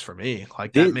that works for me.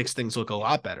 Like that makes things look a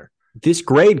lot better. This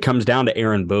grade comes down to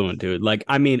Aaron Boone, dude. Like,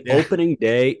 I mean, opening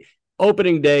day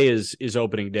is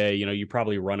opening day. You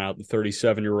probably run out the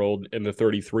 37-year-old and the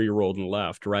 33-year-old in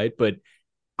left, right? But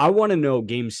I want to know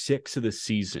game 6 of the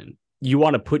season. You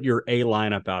want to put your A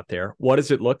lineup out there. What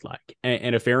does it look like?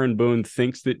 And if Aaron Boone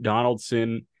thinks that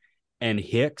Donaldson and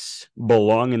Hicks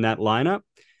belong in that lineup,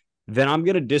 then I'm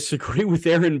going to disagree with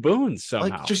Aaron Boone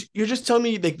somehow. Like, you're just telling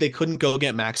me they couldn't go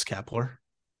get Max Kepler?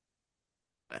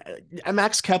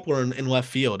 Max Kepler in left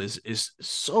field is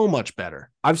so much better.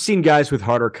 I've seen guys with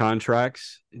harder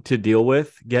contracts to deal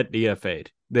with get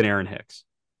DFA'd than Aaron Hicks.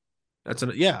 That's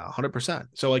 100%.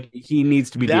 So like he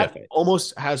needs to be that DFA'd.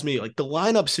 Almost has me like the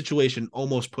lineup situation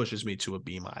almost pushes me to a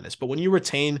B-. But when you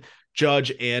retain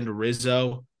Judge and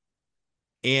Rizzo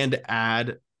and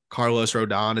add Carlos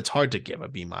Rodon, it's hard to give a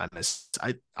B-.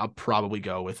 I'll probably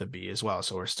go with a B as well.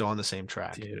 So we're still on the same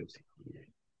track. Dude,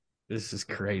 this is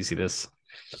crazy.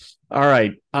 All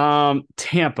right.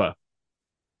 Tampa.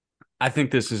 I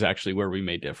think this is actually where we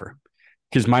may differ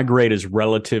because my grade is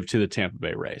relative to the Tampa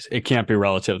Bay Rays. It can't be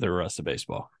relative to the rest of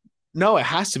baseball. No, it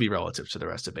has to be relative to the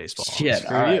rest of baseball. Shit,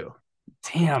 for you.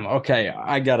 Damn. Okay.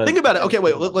 I got to think about it. Okay,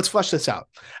 wait, let's flesh this out.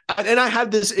 And I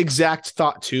had this exact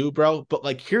thought too, bro. But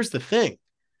like, here's the thing.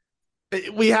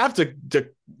 We have to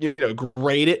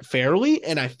grade it fairly.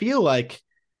 And I feel like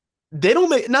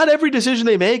not every decision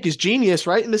they make is genius,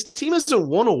 right? And this team hasn't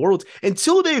won a world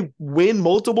until they win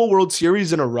multiple World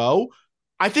Series in a row.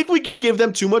 I think we give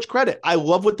them too much credit. I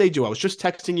love what they do. I was just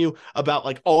texting you about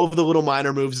like all of the little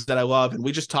minor moves that I love. And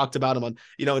we just talked about them on,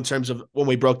 in terms of when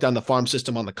we broke down the farm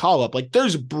system on the call up, like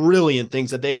there's brilliant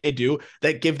things that they do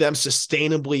that give them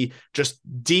sustainably just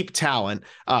deep talent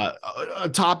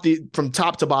from top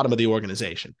to bottom of the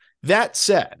organization. That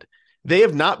said, they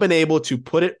have not been able to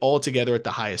put it all together at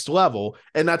the highest level.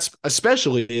 And that's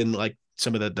especially in like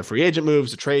some of the free agent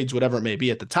moves, the trades, whatever it may be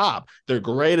at the top. They're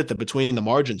great at the between the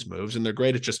margins moves, and they're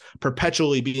great at just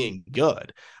perpetually being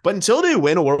good. But until they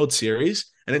win a World Series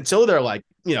and until they're like,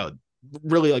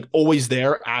 really like always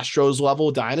there, Astros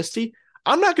level dynasty,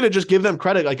 I'm not going to just give them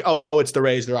credit like, oh, it's the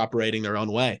Rays, they're operating their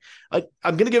own way. Like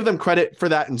I'm going to give them credit for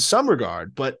that in some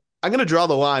regard, but I'm going to draw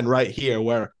the line right here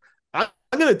where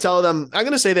I'm going to tell them, I'm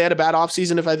going to say they had a bad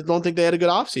offseason if I don't think they had a good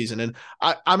offseason. And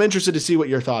I'm interested to see what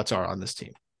your thoughts are on this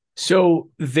team. So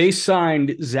they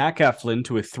signed Zach Eflin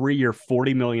to a 3-year,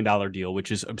 $40 million deal, which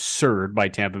is absurd by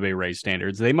Tampa Bay Rays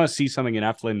standards. They must see something in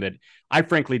Eflin that I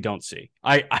frankly don't see.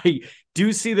 I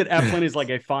do see that Eflin is like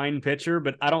a fine pitcher,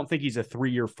 but I don't think he's a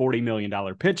 3-year, $40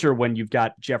 million pitcher when you've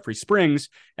got Jeffrey Springs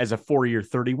as a 4-year,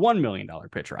 $31 million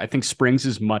pitcher. I think Springs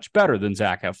is much better than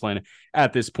Zach Eflin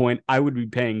at this point. I would be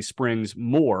paying Springs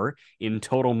more in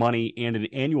total money and in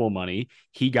annual money.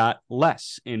 He got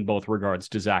less in both regards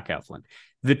to Zach Eflin.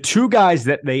 The two guys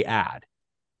that they add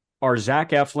are Zach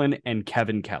Eflin and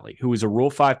Kevin Kelly, who is a Rule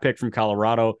 5 pick from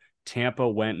Colorado. Tampa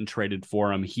went and traded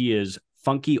for him. He is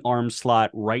funky arm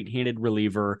slot, right-handed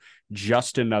reliever,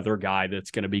 just another guy that's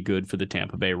going to be good for the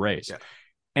Tampa Bay Rays. Yeah.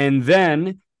 And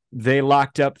then they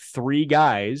locked up 3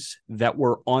 guys that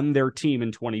were on their team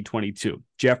in 2022.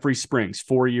 Jeffrey Springs,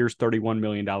 4 years, $31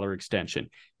 million extension.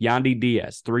 Yandy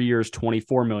Diaz, 3 years,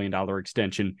 $24 million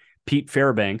extension. Pete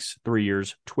Fairbanks, 3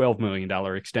 years, $12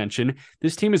 million extension.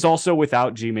 This team is also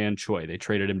without Ji-Man Choi. They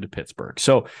traded him to Pittsburgh.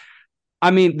 So,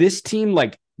 I mean, this team,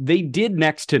 like, they did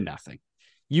next to nothing.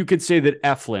 You could say that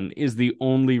Eflin is the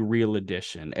only real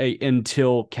addition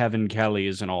until Kevin Kelly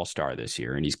is an all-star this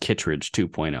year, and he's Kittredge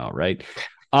 2.0, right?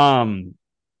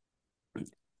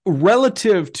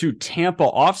 Relative to Tampa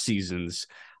off seasons,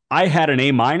 I had an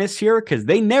A- here because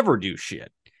they never do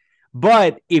shit.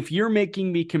 But if you're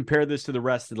making me compare this to the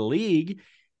rest of the league,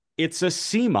 it's a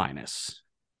C-.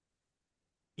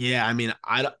 Yeah, I mean,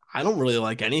 I don't really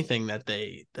like anything that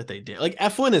they did. Like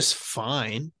Eflin is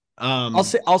fine. I'll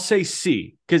say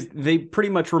C because they pretty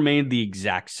much remained the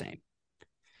exact same.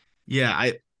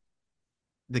 Yeah,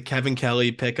 the Kevin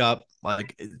Kelly pickup,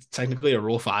 like it's technically a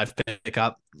Rule 5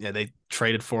 pickup. Yeah, they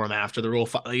traded for him after the Rule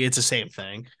 5. Like, it's the same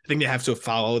thing. I think they have to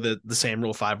follow the same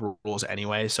Rule 5 rules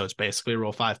anyway, so it's basically a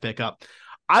Rule 5 pickup.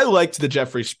 I liked the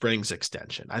Jeffrey Springs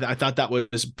extension. I thought that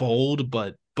was bold,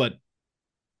 but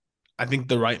I think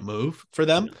the right move for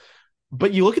them.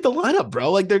 But you look at the lineup,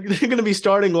 bro. Like they're going to be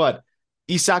starting what?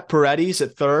 Isaac Paredes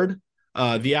at third.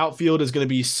 The outfield is going to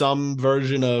be some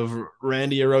version of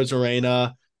Randy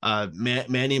Arozarena,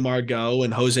 Manny Margot,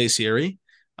 and Jose Siri.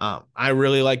 I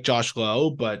really like Josh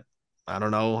Lowe, but I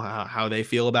don't know how they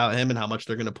feel about him and how much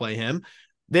they're going to play him.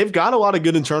 They've got a lot of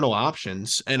good internal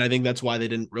options, and I think that's why they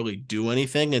didn't really do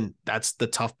anything, and that's the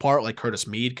tough part. Like Curtis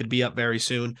Mead could be up very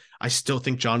soon. I still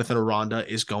think Jonathan Aranda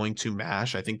is going to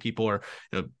mash. I think people are,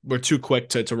 we're too quick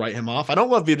to write him off. I don't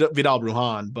love Vidal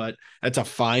Brujan, but that's a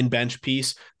fine bench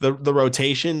piece. The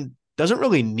rotation doesn't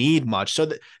really need much.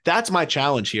 So that's my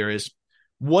challenge here is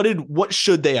what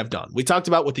should they have done? We talked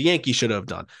about what the Yankees should have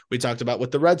done. We talked about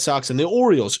what the Red Sox and the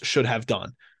Orioles should have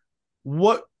done.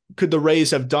 What could the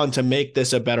Rays have done to make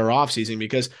this a better offseason?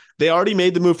 Because they already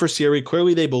made the move for Siri.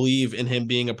 Clearly, they believe in him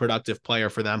being a productive player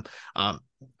for them.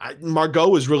 Margot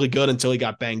was really good until he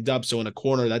got banged up. So in a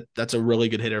corner, that's a really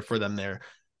good hitter for them there.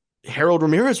 Harold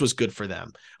Ramirez was good for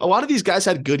them. A lot of these guys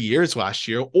had good years last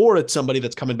year, or it's somebody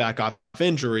that's coming back off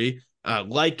injury,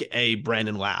 like a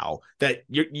Brandon Lau, that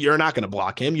you're not going to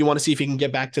block him. You want to see if he can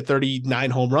get back to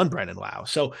 39 home run Brandon Lau.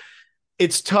 So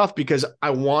it's tough because I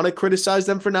want to criticize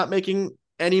them for not making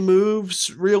any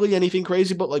moves, really anything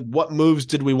crazy, but like what moves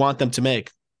did we want them to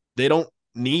make? They don't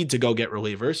need to go get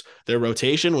relievers. Their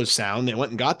rotation was sound. They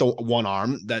went and got the one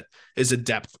arm that is a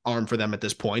depth arm for them at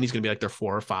this point. He's going to be like their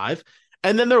 4 or 5.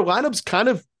 And then their lineup's kind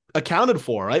of accounted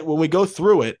for, right? When we go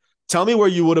through it, tell me where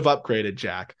you would have upgraded,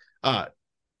 Jack.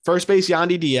 First base,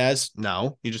 Yandy Diaz.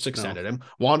 No, you just extended him.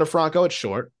 Wander Franco at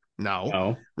short.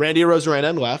 No. Randy Arozarena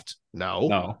in left.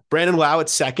 No. Brandon Lau at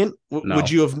second. No.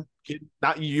 Would you have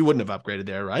not? You wouldn't have upgraded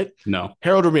there, right? No.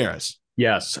 Harold Ramirez.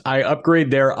 Yes, I upgrade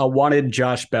there. I wanted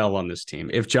Josh Bell on this team.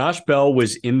 If Josh Bell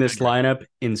was in this lineup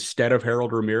instead of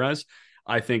Harold Ramirez,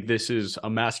 I think this is a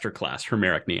masterclass for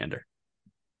Marek Neander.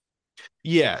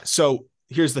 Yeah. So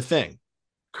here's the thing: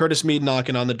 Curtis Mead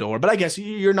knocking on the door, but I guess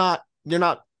you're not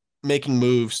making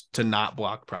moves to not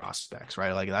block prospects,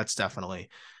 right? Like that's definitely.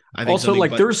 I think also,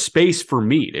 like there's space for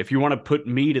Mead. If you want to put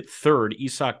Mead at third,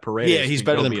 Isaac Paredes. Yeah, he's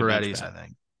better than Paredes, I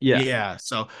think. Yeah.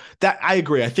 So that I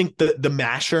agree. I think the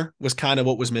masher was kind of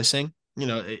what was missing.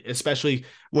 Especially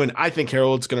when I think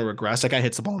Harold's going to regress. That guy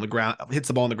hits the ball on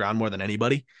the ground more than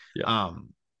anybody. Yeah.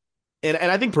 And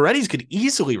I think Paredes could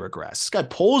easily regress. This guy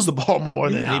pulls the ball more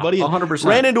than anybody. 100%.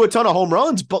 Ran into a ton of home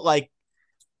runs, but like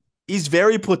he's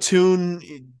very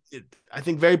platoon. I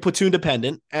think very platoon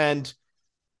dependent, and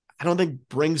I don't think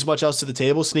brings much else to the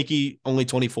table. Sneaky only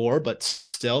 24, but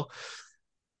still.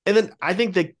 And then I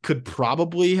think they could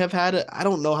probably have had it. I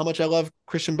don't know how much I love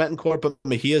Christian Betancourt, but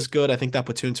Mejia's good. I think that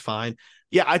platoon's fine.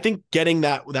 Yeah, I think getting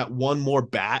that one more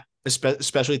bat,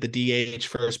 especially at the DH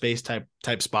first base type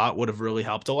spot, would have really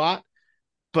helped a lot.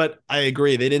 But I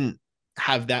agree, they didn't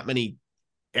have that many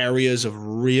areas of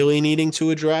really needing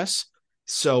to address.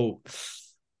 So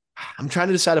I'm trying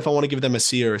to decide if I want to give them a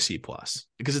C or a C plus,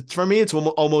 because for me, it's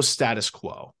almost status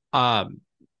quo. Yeah,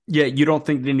 you don't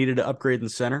think they needed to upgrade in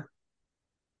center?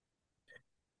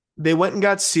 They went and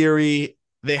got Siri.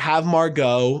 They have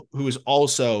Margot, who is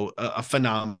also a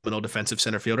phenomenal defensive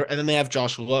center fielder. And then they have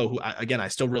Josh Lowe, who, I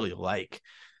still really like.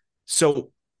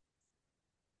 So,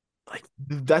 like,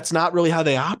 that's not really how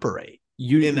they operate.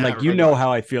 You know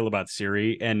how I feel about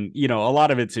Siri, and a lot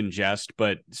of it's in jest,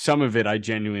 but some of it I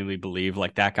genuinely believe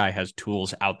like that guy has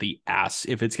tools out the ass.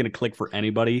 If it's going to click for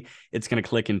anybody, it's going to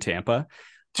click in Tampa.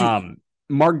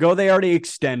 Margot, they already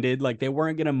extended. Like they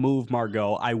weren't going to move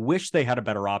Margot. I wish they had a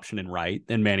better option in right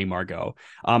than Manny Margot.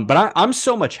 But I'm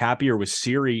so much happier with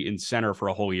Siri in center for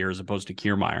a whole year as opposed to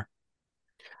Kiermaier.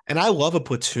 And I love a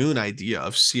platoon idea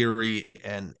of Siri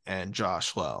and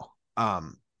Josh Lowe.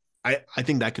 I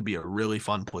think that could be a really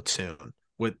fun platoon.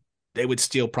 They would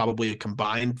steal probably a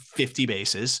combined 50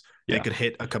 bases. Yeah. They could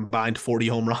hit a combined 40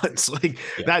 home runs.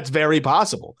 That's very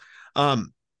possible.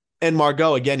 And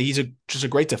Margot, again, he's just a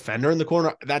great defender in the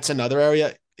corner. That's another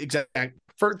area.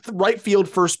 For right field,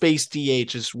 first base,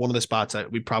 DH is one of the spots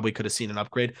that we probably could have seen an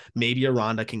upgrade. Maybe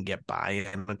Aranda can get by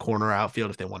in the corner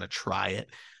outfield if they want to try it.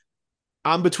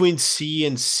 I'm between C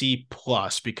and C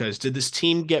plus because did this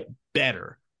team get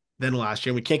better than last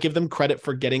year? We can't give them credit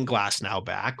for getting Glasnow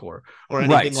back or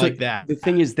anything like that. The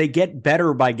thing is, they get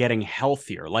better by getting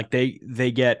healthier. Like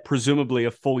they get presumably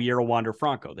a full year of Wander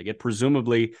Franco. They get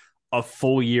presumably a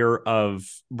full year of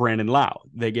Brandon Lau.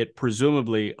 They get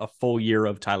presumably a full year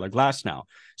of Tyler Glasnow.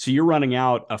 So you're running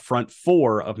out a front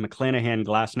four of McClanahan,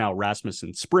 Glasnow,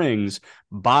 Rasmussen, Springs.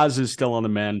 Boz is still on the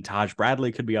mend. Taj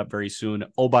Bradley could be up very soon.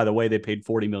 Oh, by the way, they paid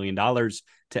 $40 million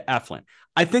to Eflin.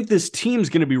 I think this team's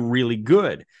going to be really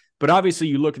good. But obviously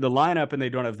you look at the lineup and they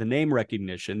don't have the name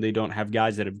recognition. They don't have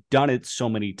guys that have done it so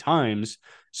many times.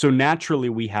 So naturally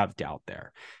we have doubt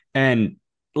there. And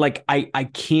like, I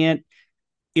can't,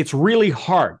 it's really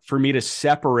hard for me to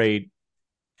separate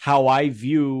how I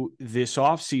view this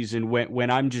offseason when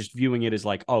I'm just viewing it as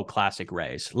like, oh, classic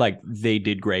Rays. Like they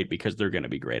did great because they're going to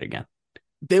be great again.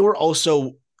 They were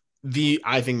also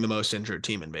I think the most injured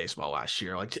team in baseball last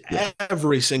year. Like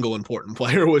every single important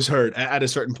player was hurt at a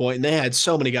certain point, and they had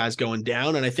so many guys going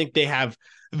down. And I think they have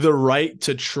the right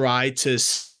to try to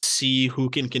see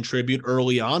who can contribute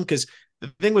early on. Because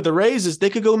the thing with the Rays is they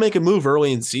could go make a move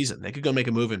early in the season. They could go make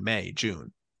a move in May,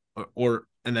 June, and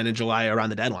then in July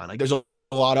around the deadline. Like there's a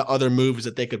lot of other moves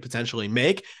that they could potentially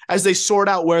make as they sort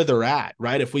out where they're at,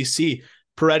 right? If we see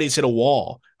Paredes hit a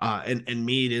wall and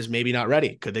Meade is maybe not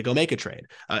ready, could they go make a trade?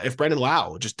 If Brandon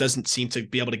Lau just doesn't seem to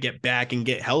be able to get back and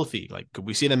get healthy, like could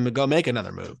we see them go make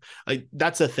another move? Like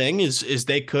that's the thing is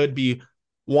they could be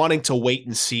wanting to wait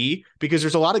and see, because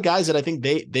there's a lot of guys that I think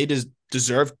they just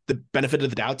deserve the benefit of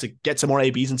the doubt to get some more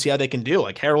ABs and see how they can do.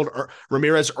 Like Harold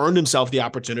Ramirez earned himself the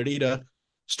opportunity to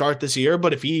start this year,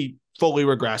 but if he fully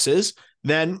regresses,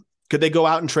 then could they go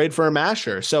out and trade for a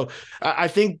masher? So I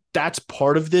think that's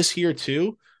part of this here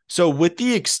too. So with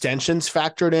the extensions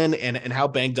factored in and how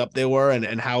banged up they were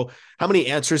and how many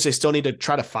answers they still need to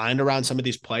try to find around some of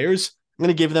these players, I'm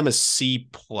going to give them a C+,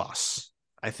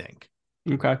 I think.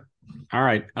 Okay. All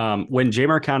right. When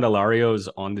Jeimer Candelario is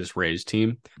on this Rays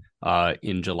team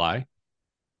in July,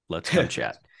 let's go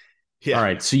chat. Yeah. All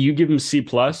right. So you give him C+?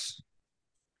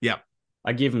 Yeah.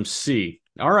 I gave him C.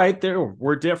 All right.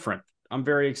 We're different. I'm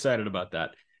very excited about that.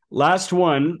 Last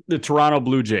one, the Toronto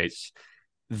Blue Jays.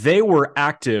 They were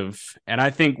active, and I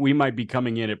think we might be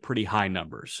coming in at pretty high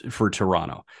numbers for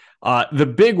Toronto. The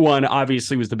big one,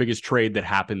 obviously, was the biggest trade that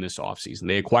happened this offseason.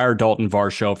 They acquired Dalton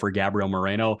Varsho for Gabriel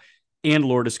Moreno and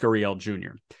Lourdes Gurriel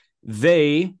Jr.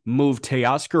 They moved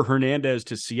Teoscar Hernandez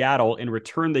to Seattle. In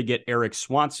return, they get Eric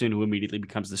Swanson, who immediately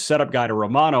becomes the setup guy to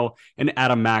Romano, and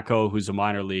Adam Macko, who's a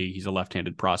minor league. He's a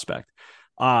left-handed prospect.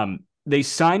 They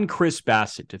signed Chris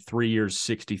Bassett to 3 years,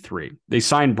 $63. They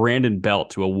signed Brandon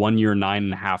Belt to a 1 year,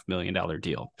 $9.5 million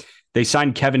deal. They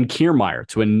signed Kevin Kiermaier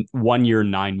to a 1 year,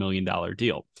 $9 million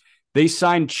deal. They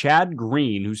signed Chad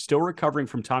Green, who's still recovering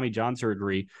from Tommy John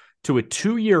surgery, to a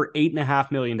 2 year,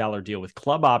 $8.5 million deal with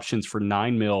club options for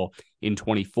 $9 million in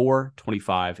 24,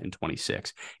 25, and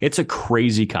 26. It's a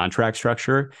crazy contract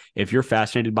structure. If you're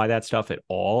fascinated by that stuff at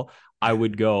all, I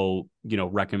would go,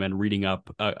 recommend reading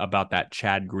up about that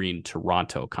Chad Green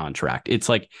Toronto contract. It's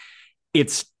like,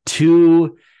 it's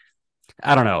too,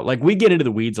 I don't know, like we get into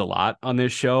the weeds a lot on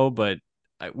this show, but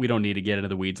we don't need to get into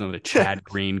the weeds on the Chad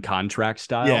Green contract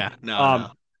style. Yeah, no.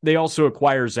 They also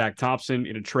acquire Zach Thompson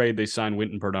in a trade. They signed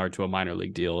Winton Bernard to a minor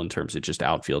league deal in terms of just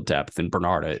outfield depth, and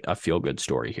Bernard, a feel-good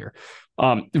story here.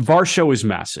 Varsho is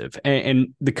massive.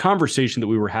 And the conversation that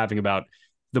we were having about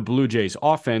the Blue Jays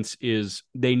offense is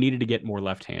they needed to get more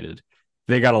left-handed.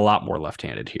 They got a lot more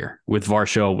left-handed here with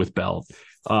Varsho, with Bell.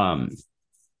 And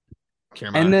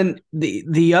then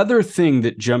the other thing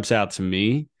that jumps out to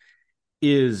me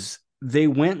is they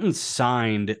went and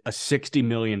signed a $60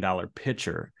 million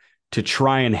pitcher to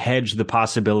try and hedge the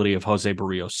possibility of Jose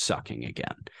Barrios sucking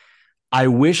again. I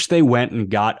wish they went and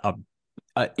got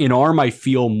an arm I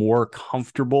feel more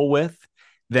comfortable with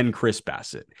than Chris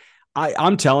Bassett.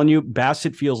 I'm telling you,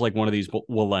 Bassett feels like one of these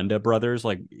Wallenda brothers,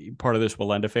 like part of this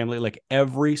Wallenda family. Like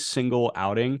every single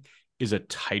outing is a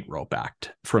tightrope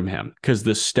act from him because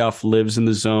the stuff lives in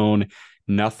the zone.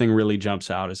 Nothing really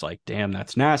jumps out as like, damn,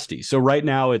 that's nasty. So right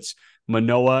now it's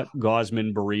Manoah,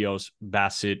 Gausman, Barrios,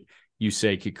 Bassett,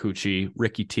 Yusei Kikuchi.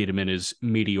 Ricky Tiedemann is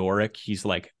meteoric. He's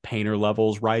like painter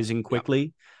levels rising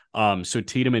quickly. Yep. So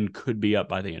Tiedemann could be up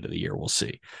by the end of the year. We'll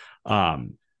see.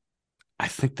 I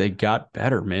think they got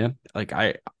better, man. Like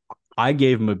I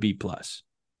gave him a B+.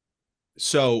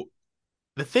 So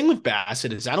the thing with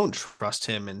Bassett is I don't trust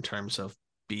him in terms of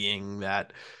being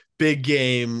that big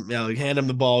game, like hand him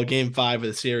the ball, game 5 of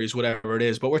the series, whatever it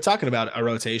is. But we're talking about a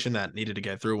rotation that needed to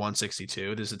get through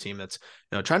 162. This is a team that's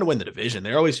trying to win the division.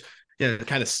 They're always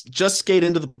kind of just skate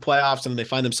into the playoffs and they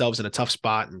find themselves in a tough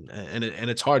spot. And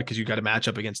it's hard because you got to match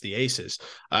up against the aces.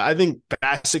 I think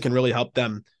Bassett can really help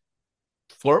them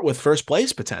flirt with first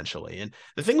place potentially. And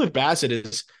the thing with Bassett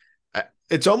is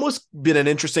It's almost been an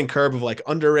interesting curve of like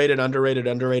underrated.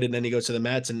 And then he goes to the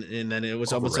Mets. And then it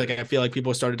was almost like, I feel like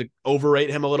people started to overrate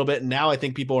him a little bit. And now I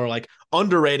think people are like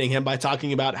underrating him by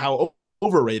talking about how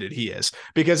overrated he is,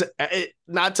 because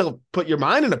not to put your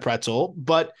mind in a pretzel,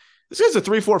 but this guy's a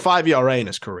 3.45 ERA in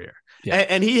his career. Yeah.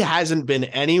 And he hasn't been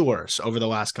any worse over the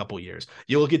last couple of years.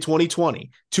 You look at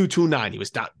 2020, 2.29. He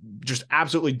was just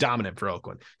absolutely dominant for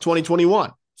Oakland.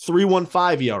 2021,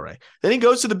 3.15 ERA. Then he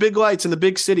goes to the big lights in the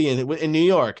big city in New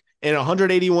York in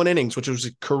 181 innings, which was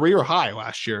a career high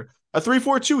last year, a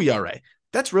 3.42 ERA.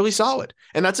 That's really solid.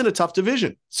 And that's in a tough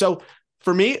division. So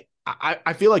for me,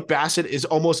 I feel like Bassitt is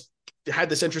almost had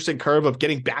this interesting curve of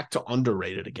getting back to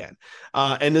underrated again.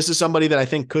 And this is somebody that I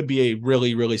think could be a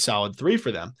really, really solid 3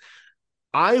 for them.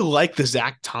 I like the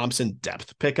Zach Thompson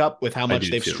depth pickup with how much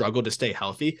they've struggled to stay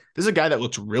healthy. This is a guy that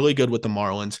looked really good with the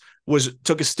Marlins,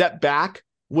 took a step back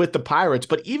with the Pirates,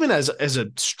 but even as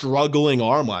a struggling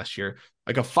arm last year,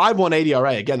 like a 5.18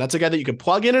 ERA. Again, that's a guy that you can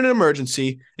plug in an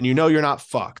emergency and you're not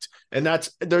fucked. And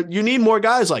you need more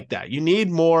guys like that. You need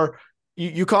more.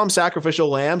 You call them sacrificial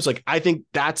lambs. Like, I think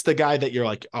that's the guy that you're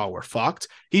like, oh, we're fucked.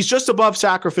 He's just above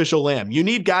sacrificial lamb. You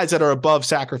need guys that are above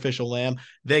sacrificial lamb.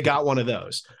 They got one of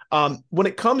those. When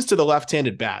it comes to the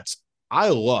left-handed bats, I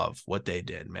love what they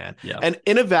did, man. Yeah. And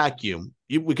in a vacuum,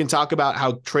 we can talk about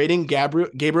how trading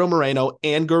Gabriel Moreno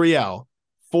and Gurriel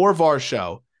for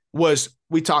Varsho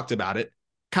we talked about it,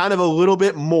 kind of a little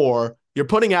bit more. You're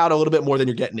putting out a little bit more than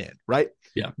you're getting in, right?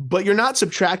 Yeah. But you're not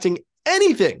subtracting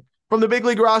anything from the big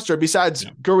league roster besides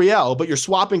Gurriel, but you're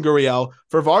swapping Gurriel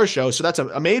for Varsho. So that's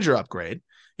a major upgrade,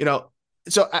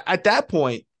 So at that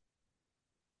point,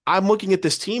 I'm looking at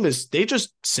this team as they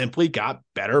just simply got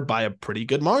better by a pretty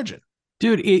good margin.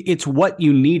 Dude, it's what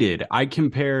you needed. I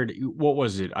compared, what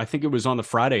was it? I think it was on the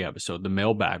Friday episode, the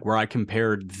mailbag, where I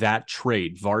compared that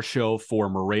trade, Varsho for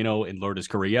Moreno and Lourdes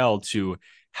Gurriel, to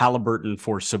Halliburton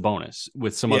for Sabonis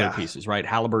with some other pieces, right?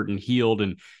 Halliburton healed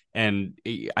and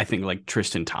I think like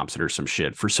Tristan Thompson or some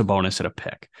shit for Sabonis at a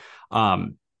pick.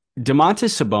 Domantas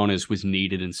Sabonis was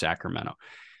needed in Sacramento.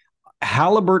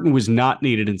 Halliburton was not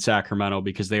needed in Sacramento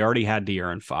because they already had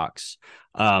De'Aaron Fox.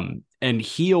 And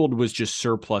Heald was just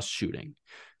surplus shooting.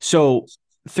 So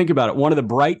think about it. One of the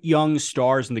bright young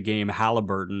stars in the game,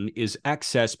 Halliburton, is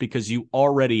excess because you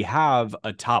already have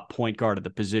a top point guard at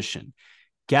the position.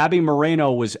 Gabby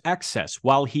Moreno was excess.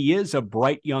 While he is a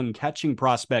bright young catching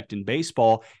prospect in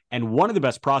baseball and one of the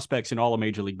best prospects in all of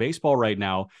Major League Baseball right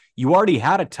now, you already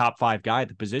had a top 5 guy at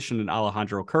the position in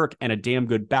Alejandro Kirk and a damn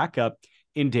good backup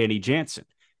in Danny Jansen.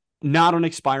 Not on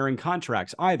expiring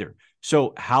contracts either.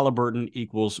 So Halliburton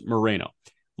equals Moreno.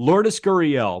 Lourdes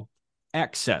Gurriel,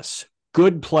 excess.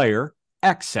 Good player,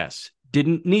 excess.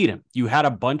 Didn't need him. You had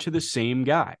a bunch of the same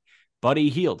guy. Buddy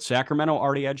Hield. Sacramento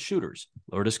already had shooters.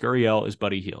 Lourdes Gurriel is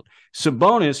Buddy Hield.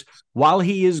 Sabonis, while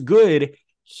he is good,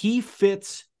 he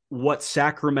fits what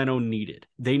Sacramento needed.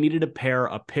 They needed to pair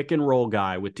a pick and roll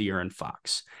guy with De'Aaron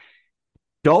Fox.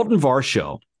 Dalton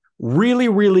Varsho, really,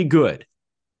 really good.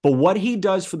 But what he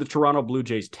does for the Toronto Blue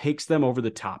Jays takes them over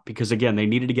the top because, again, they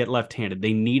needed to get left-handed.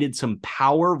 They needed some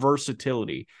power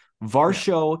versatility.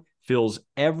 Varsho fills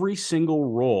every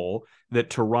single role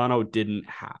that Toronto didn't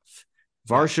have.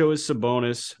 Varsho is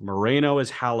Sabonis, Moreno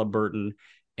is Halliburton,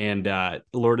 and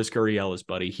Lourdes Gurriel is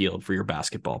Buddy Hield for your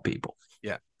basketball people.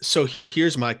 Yeah. So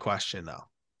here's my question, though,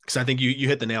 because I think you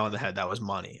hit the nail on the head. That was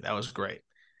money. That was great.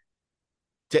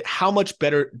 How much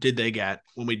better did they get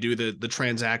when we do the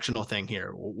transactional thing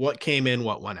here? What came in,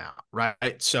 what went out,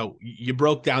 right? So you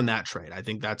broke down that trade. I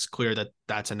think that's clear that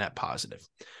that's a net positive.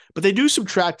 But they do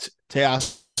subtract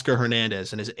Teoscar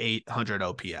Hernandez and his 800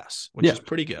 OPS, which is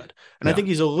pretty good. And I think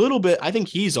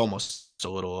he's almost a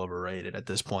little overrated at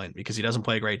this point because he doesn't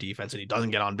play great defense and he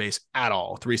doesn't get on base at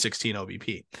all. 316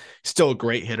 OBP. Still a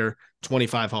great hitter,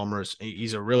 25 homers.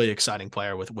 He's a really exciting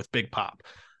player with big pop.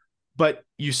 But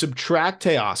you subtract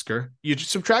Teoscar, you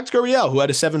subtract Gurriel, who had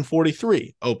a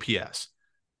 743 OPS.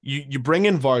 You bring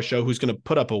in Varsho, who's going to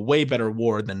put up a way better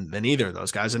WAR than either of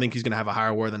those guys. I think he's going to have a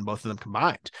higher WAR than both of them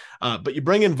combined. But you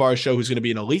bring in Varsho, who's going to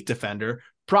be an elite defender,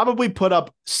 probably put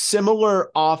up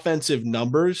similar offensive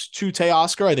numbers to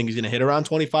Teoscar. I think he's going to hit around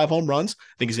 25 home runs.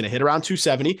 I think he's going to hit around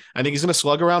 270. I think he's going to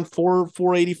slug around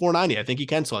 480, 490. I think he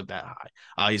can slug that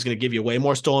high. He's going to give you way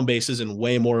more stolen bases and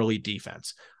way more elite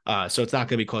defense. So it's not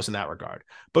going to be close in that regard.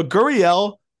 But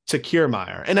Gurriel to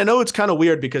Kiermaier, and I know it's kind of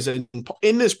weird because in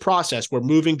this process, we're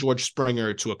moving George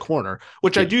Springer to a corner,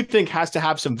 which I do think has to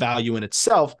have some value in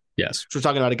itself. Yes. So we're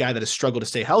talking about a guy that has struggled to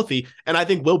stay healthy, and I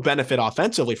think will benefit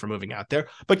offensively from moving out there.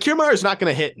 But Kiermaier is not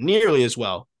going to hit nearly as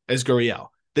well as Gurriel.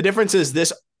 The difference is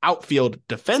this outfield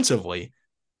defensively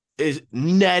is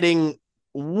netting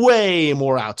way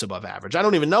more outs above average. I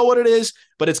don't even know what it is,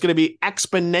 but it's going to be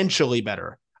exponentially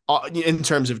better in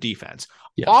terms of defense.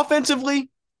 Yeah. Offensively,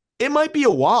 it might be a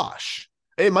wash.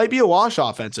 It might be a wash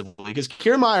offensively because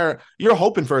Kiermaier, you're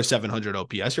hoping for a 700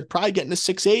 OPS. You're probably getting a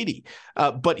 680,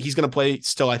 but he's going to play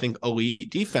still, I think,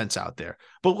 elite defense out there.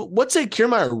 But let's say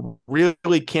Kiermaier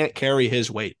really can't carry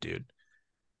his weight, dude.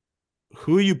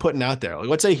 Who are you putting out there? Like,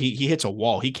 let's say he hits a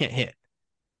wall. He can't hit.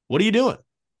 What are you doing?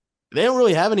 They don't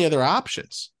really have any other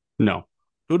options. No.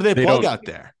 Who do they plug out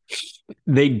there?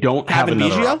 They don't have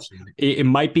another Biggio? option. It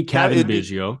might be Kevin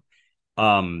Biggio.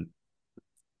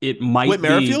 It might Whit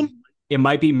Merrifield? It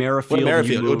might be Merrifield.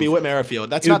 It would be Whit Merrifield.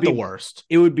 That's not the worst.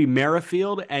 It would be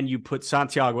Merrifield, and you put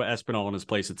Santiago Espinal in his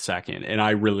place at second, and I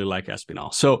really like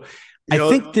Espinal. So I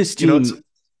think this team,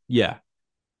 yeah.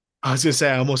 I was going to say,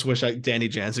 I almost wish Danny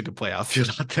Jansen could play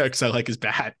outfield out there because I like his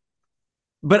bat.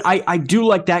 But I do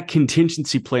like that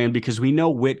contingency plan because we know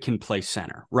Whit can play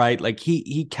center, right? Like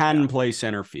he can play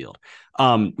center field.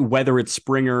 Whether it's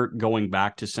Springer going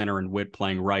back to center and Whit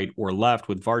playing right or left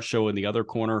with Varsho in the other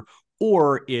corner,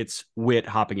 or it's Whit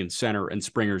hopping in center and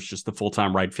Springer's just the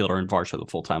full-time right fielder and Varsho the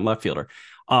full-time left fielder.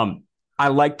 I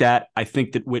like that. I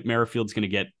think that Whit Merrifield's going to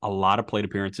get a lot of plate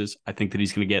appearances. I think that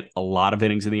he's going to get a lot of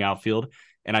innings in the outfield.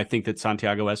 And I think that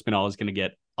Santiago Espinal is going to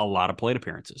get a lot of plate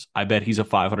appearances. I bet he's a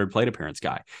 500 plate appearance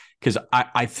guy because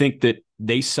I think that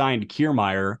they signed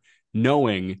Kiermaier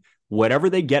knowing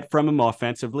whatever they get from him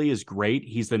offensively is great.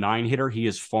 He's the 9-hitter. He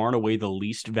is far and away the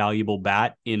least valuable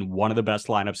bat in one of the best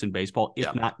lineups in baseball,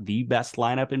 if not the best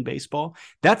lineup in baseball.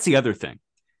 That's the other thing.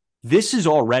 This is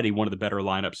already one of the better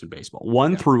lineups in baseball.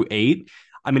 1 through 8.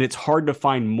 I mean, it's hard to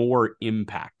find more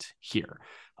impact here.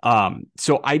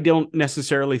 So I don't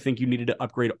necessarily think you needed to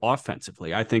upgrade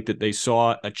offensively. I think that they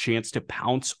saw a chance to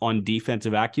pounce on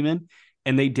defensive acumen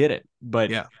and they did it.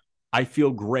 But I feel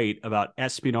great about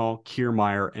Espinal,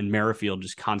 Kiermaier, and Merrifield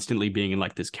just constantly being in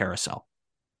like this carousel.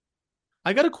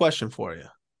 I got a question for you.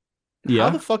 Yeah. How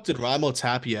the fuck did Raimel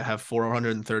Tapia have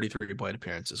 433 plate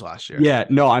appearances last year? Yeah,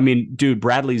 no, I mean, dude,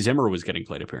 Bradley Zimmer was getting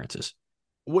plate appearances.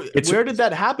 Where did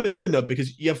that happen, though?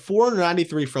 Because you have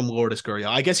 493 from Lourdes Gurriel.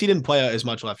 I guess he didn't play as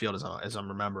much left field as I'm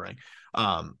remembering.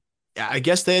 I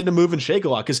guess they had to move and shake a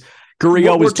lot because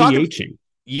Gurriel was DHing.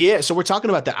 Yeah, so we're talking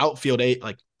about the outfield A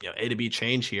to B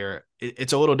change here.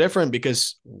 It's a little different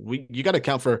because you got to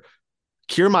account for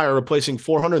Kiermaier replacing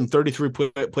 433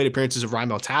 plate appearances of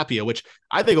Raimel Tapia, which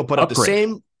I think will put up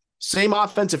the same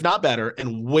offense, if not better,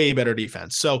 and way better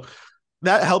defense. So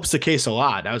that helps the case a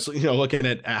lot. I was, looking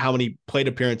at how many plate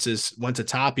appearances went to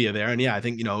Tapia there. And I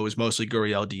think, it was mostly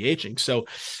Gurriel DHing. So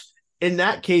in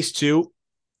that case too,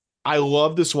 I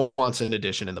love the Swanson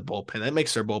addition in the bullpen. That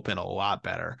makes their bullpen a lot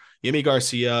better. Yimi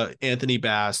Garcia, Anthony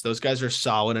Bass, those guys are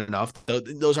solid enough.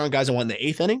 Those aren't guys I want in the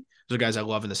 8th inning. Those are guys I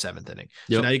love in the 7th inning.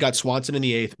 Yep. So now you got Swanson in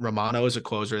the 8th, Romano as a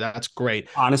closer. That's great.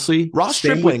 Honestly, Ross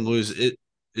Stripling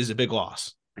is a big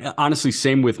loss. Honestly,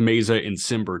 same with Meza and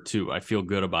Simber too. I feel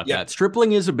good about that.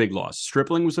 Stripling is a big loss.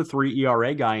 Stripling was a 3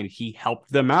 ERA guy, and he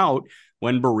helped them out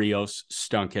when Barrios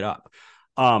stunk it up.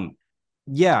 I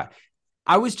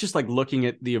was just looking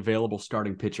at the available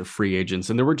starting pitcher free agents,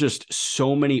 and there were just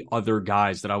so many other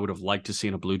guys that I would have liked to see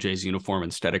in a Blue Jays uniform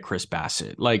instead of Chris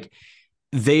Bassett.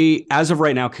 As of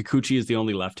right now, Kikuchi is the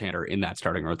only left-hander in that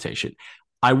starting rotation.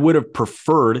 I would have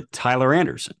preferred Tyler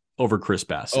Anderson over Chris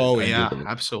Bassett. Oh, yeah,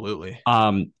 absolutely.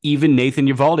 Even Nathan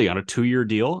Eovaldi on a 2-year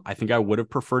deal. I think I would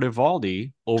have preferred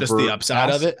Eovaldi over just the upside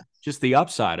Bassett. of it. Just the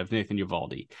upside of Nathan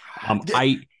Eovaldi.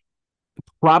 I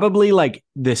probably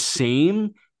the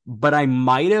same, but I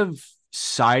might have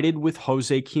sided with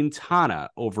Jose Quintana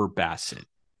over Bassett.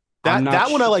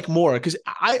 That one I like more because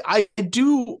I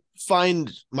do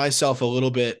find myself a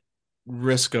little bit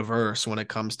risk averse when it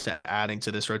comes to adding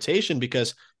to this rotation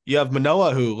because you have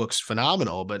Manoah who looks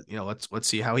phenomenal, but let's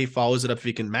see how he follows it up if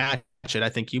he can match it. I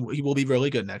think he will be really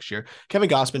good next year. Kevin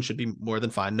Gausman should be more than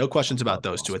fine. No questions about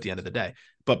those two at the end of the day.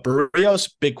 But Barrios,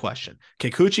 big question.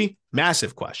 Kikuchi,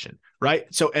 massive question, right?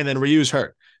 So and then Ryu's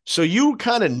hurt. So you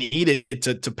kind of needed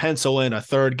to pencil in a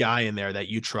third guy in there that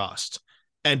you trust.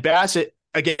 And Bassett,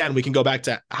 again, we can go back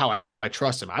to how I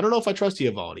trust him. I don't know if I trust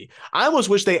Eovaldi. I almost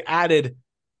wish they added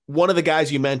one of the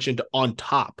guys you mentioned on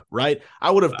top, right? I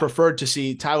would have preferred to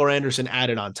see Tyler Anderson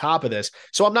added on top of this.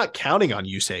 So I'm not counting on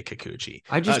Yusei Kikuchi.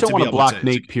 I just don't want to block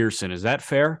Nate Pearson. Is that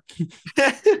fair?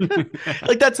 That's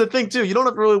the thing too. You don't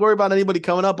have to really worry about anybody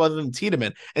coming up other than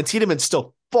Tiedemann. And Tiedemann's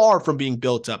still far from being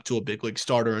built up to a big league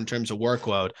starter in terms of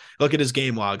workload. Look at his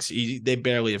game logs. They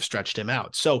barely have stretched him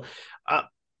out. So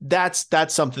that's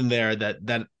something there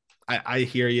that I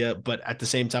hear you. But at the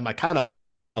same time, I kind of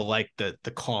like the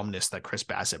calmness that Chris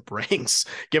Bassett brings,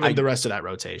 given the rest of that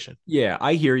rotation. Yeah,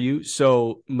 I hear you.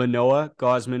 So Manoah,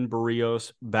 Gausman,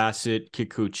 Barrios, Bassett,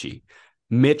 Kikuchi.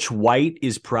 Mitch White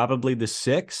is probably the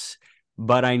 6,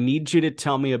 but I need you to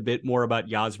tell me a bit more about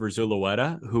Yasver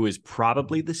Zulueta, who is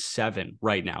probably the 7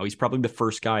 right now. He's probably the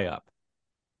first guy up.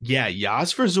 Yeah,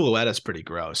 Yasver Zulueta is pretty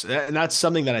gross. And that's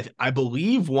something that I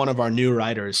believe one of our new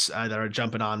writers that are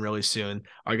jumping on really soon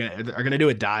are gonna do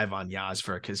a dive on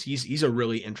Yasver, because he's a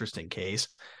really interesting case.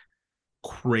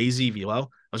 Crazy velo.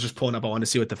 I was just pulling up. I wanted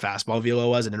to see what the fastball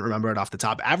velo was. I didn't remember it off the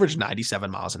top. Averaged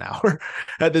 97 miles an hour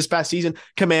this past season.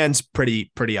 Command's pretty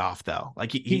off though.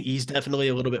 Like he's definitely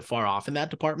a little bit far off in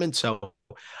that department. So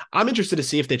I'm interested to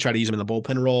see if they try to use him in the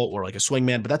bullpen role or like a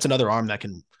swingman. But that's another arm that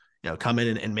can come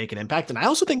in and make an impact. And I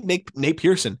also think Nate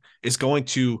Pearson is going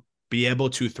to be able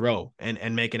to throw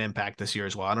and make an impact this year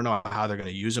as well. I don't know how they're going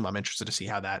to use him. I'm interested to see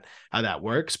how that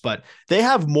works, but they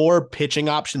have more pitching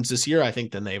options this year, I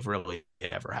think, than they've really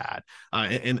ever had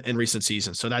in recent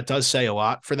seasons. So that does say a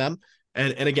lot for them.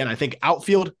 And again, I think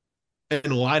outfield and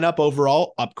lineup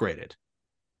overall upgraded.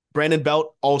 Brandon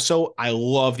Belt also, I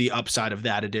love the upside of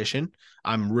that addition.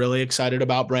 I'm really excited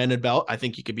about Brandon Belt. I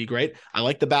think he could be great. I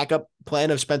like the backup plan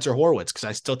of Spencer Horwitz because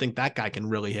I still think that guy can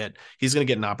really hit. He's going to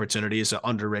get an opportunity as an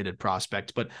underrated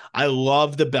prospect, but I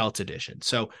love the Belt addition.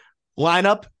 So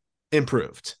lineup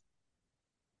improved.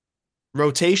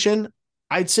 Rotation,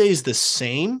 I'd say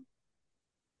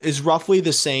is roughly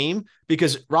the same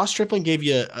because Ross Stripling gave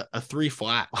you a 3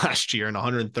 flat last year in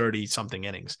 130 something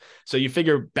innings. So you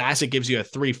figure Bassett gives you a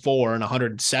 3-4 and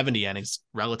 170 innings,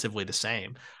 relatively the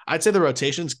same. I'd say the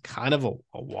rotation's kind of a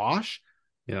wash.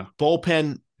 Yeah.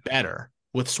 Bullpen better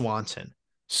with Swanson.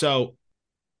 So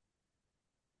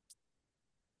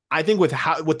I think with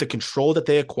the control that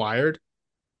they acquired,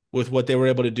 with what they were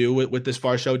able to do with this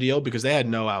Varsho deal, because they had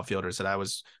no outfielders that I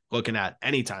was looking at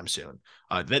anytime soon.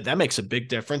 That makes a big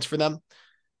difference for them.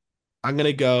 I'm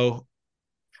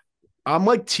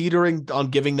like teetering on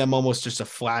giving them almost just a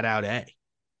flat out A.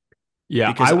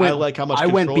 Yeah. Because I like how much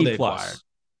control they acquired.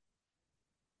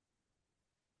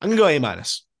 I'm going to go A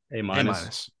minus. A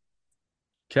minus.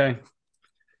 Okay.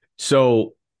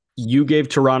 So you gave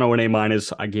Toronto an A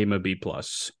minus. I gave him a B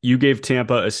plus. You gave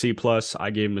Tampa a C plus.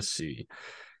 I gave him a C.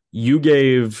 You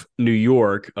gave New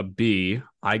York a B.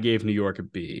 I gave New York a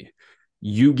B.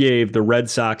 You gave the Red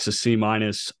Sox a C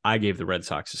minus. I gave the Red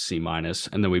Sox a C minus.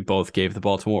 And then we both gave the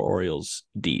Baltimore Orioles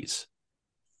Ds.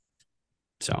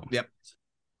 So, yep.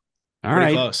 All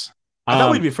right. Close. I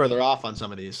thought we'd be further off on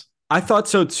some of these. I thought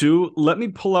so too. Let me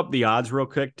pull up the odds real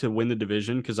quick to win the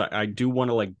division because I do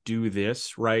want to do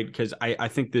this, right? Because I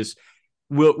think this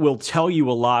will tell you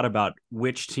a lot about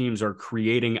which teams are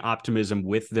creating optimism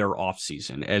with their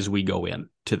offseason as we go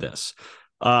into this.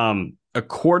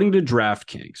 According to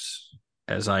DraftKings,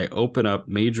 as I open up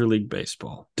Major League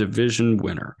Baseball, division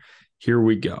winner, here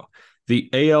we go. The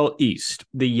AL East,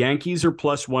 the Yankees are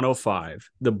plus 105.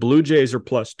 The Blue Jays are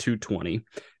plus 220.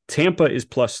 Tampa is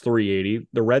plus 380.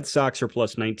 The Red Sox are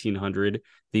plus 1900.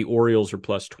 The Orioles are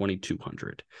plus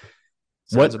 2200.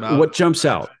 What jumps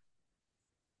out?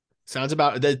 Sounds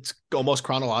about that's almost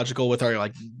chronological with our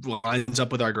lines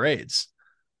up with our grades.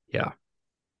 Yeah.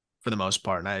 For the most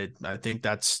part. And I think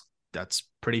that's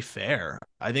pretty fair.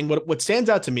 I think what stands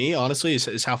out to me, honestly,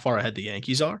 is how far ahead the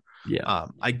Yankees are. Yeah.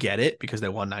 I get it because they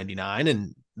won 99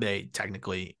 and they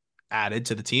technically added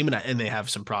to the team and they have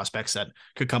some prospects that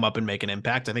could come up and make an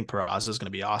impact. I think Peraza is going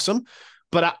to be awesome,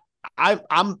 but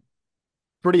I'm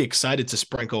pretty excited to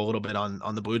sprinkle a little bit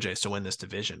on the Blue Jays to win this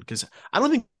division because I don't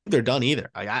think they're done either.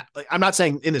 I'm not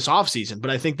saying in this offseason,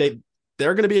 but I think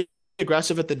they're going to be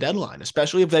aggressive at the deadline,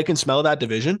 especially if they can smell that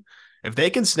division. If they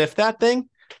can sniff that thing,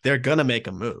 they're going to make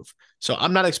a move. So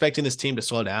I'm not expecting this team to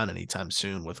slow down anytime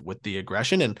soon with the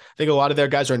aggression. And I think a lot of their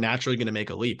guys are naturally going to make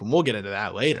a leap, and we'll get into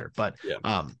that later. But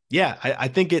I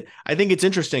think it's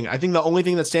interesting. I think the only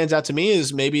thing that stands out to me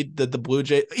is maybe the Blue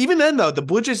Jays. Even then, though, the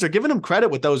Blue Jays are giving them credit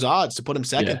with those odds to put him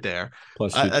second there.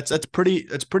 Plus, that's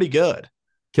pretty good.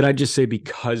 Can I just say,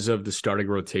 because of the starting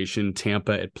rotation,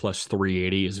 Tampa at plus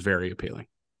 380 is very appealing.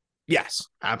 Yes,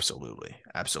 absolutely.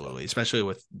 Absolutely. Especially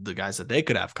with the guys that they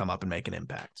could have come up and make an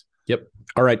impact. Yep.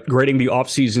 All right. Grading the off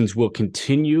seasons will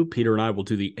continue. Peter and I will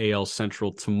do the AL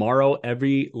Central tomorrow.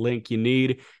 Every link you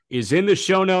need is in the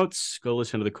show notes. Go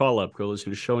listen to the call up. Go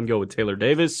listen to Show and Go with Taylor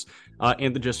Davis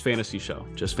and the Just Fantasy show.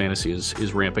 Just Fantasy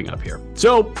is ramping up here.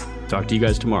 So talk to you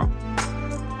guys tomorrow.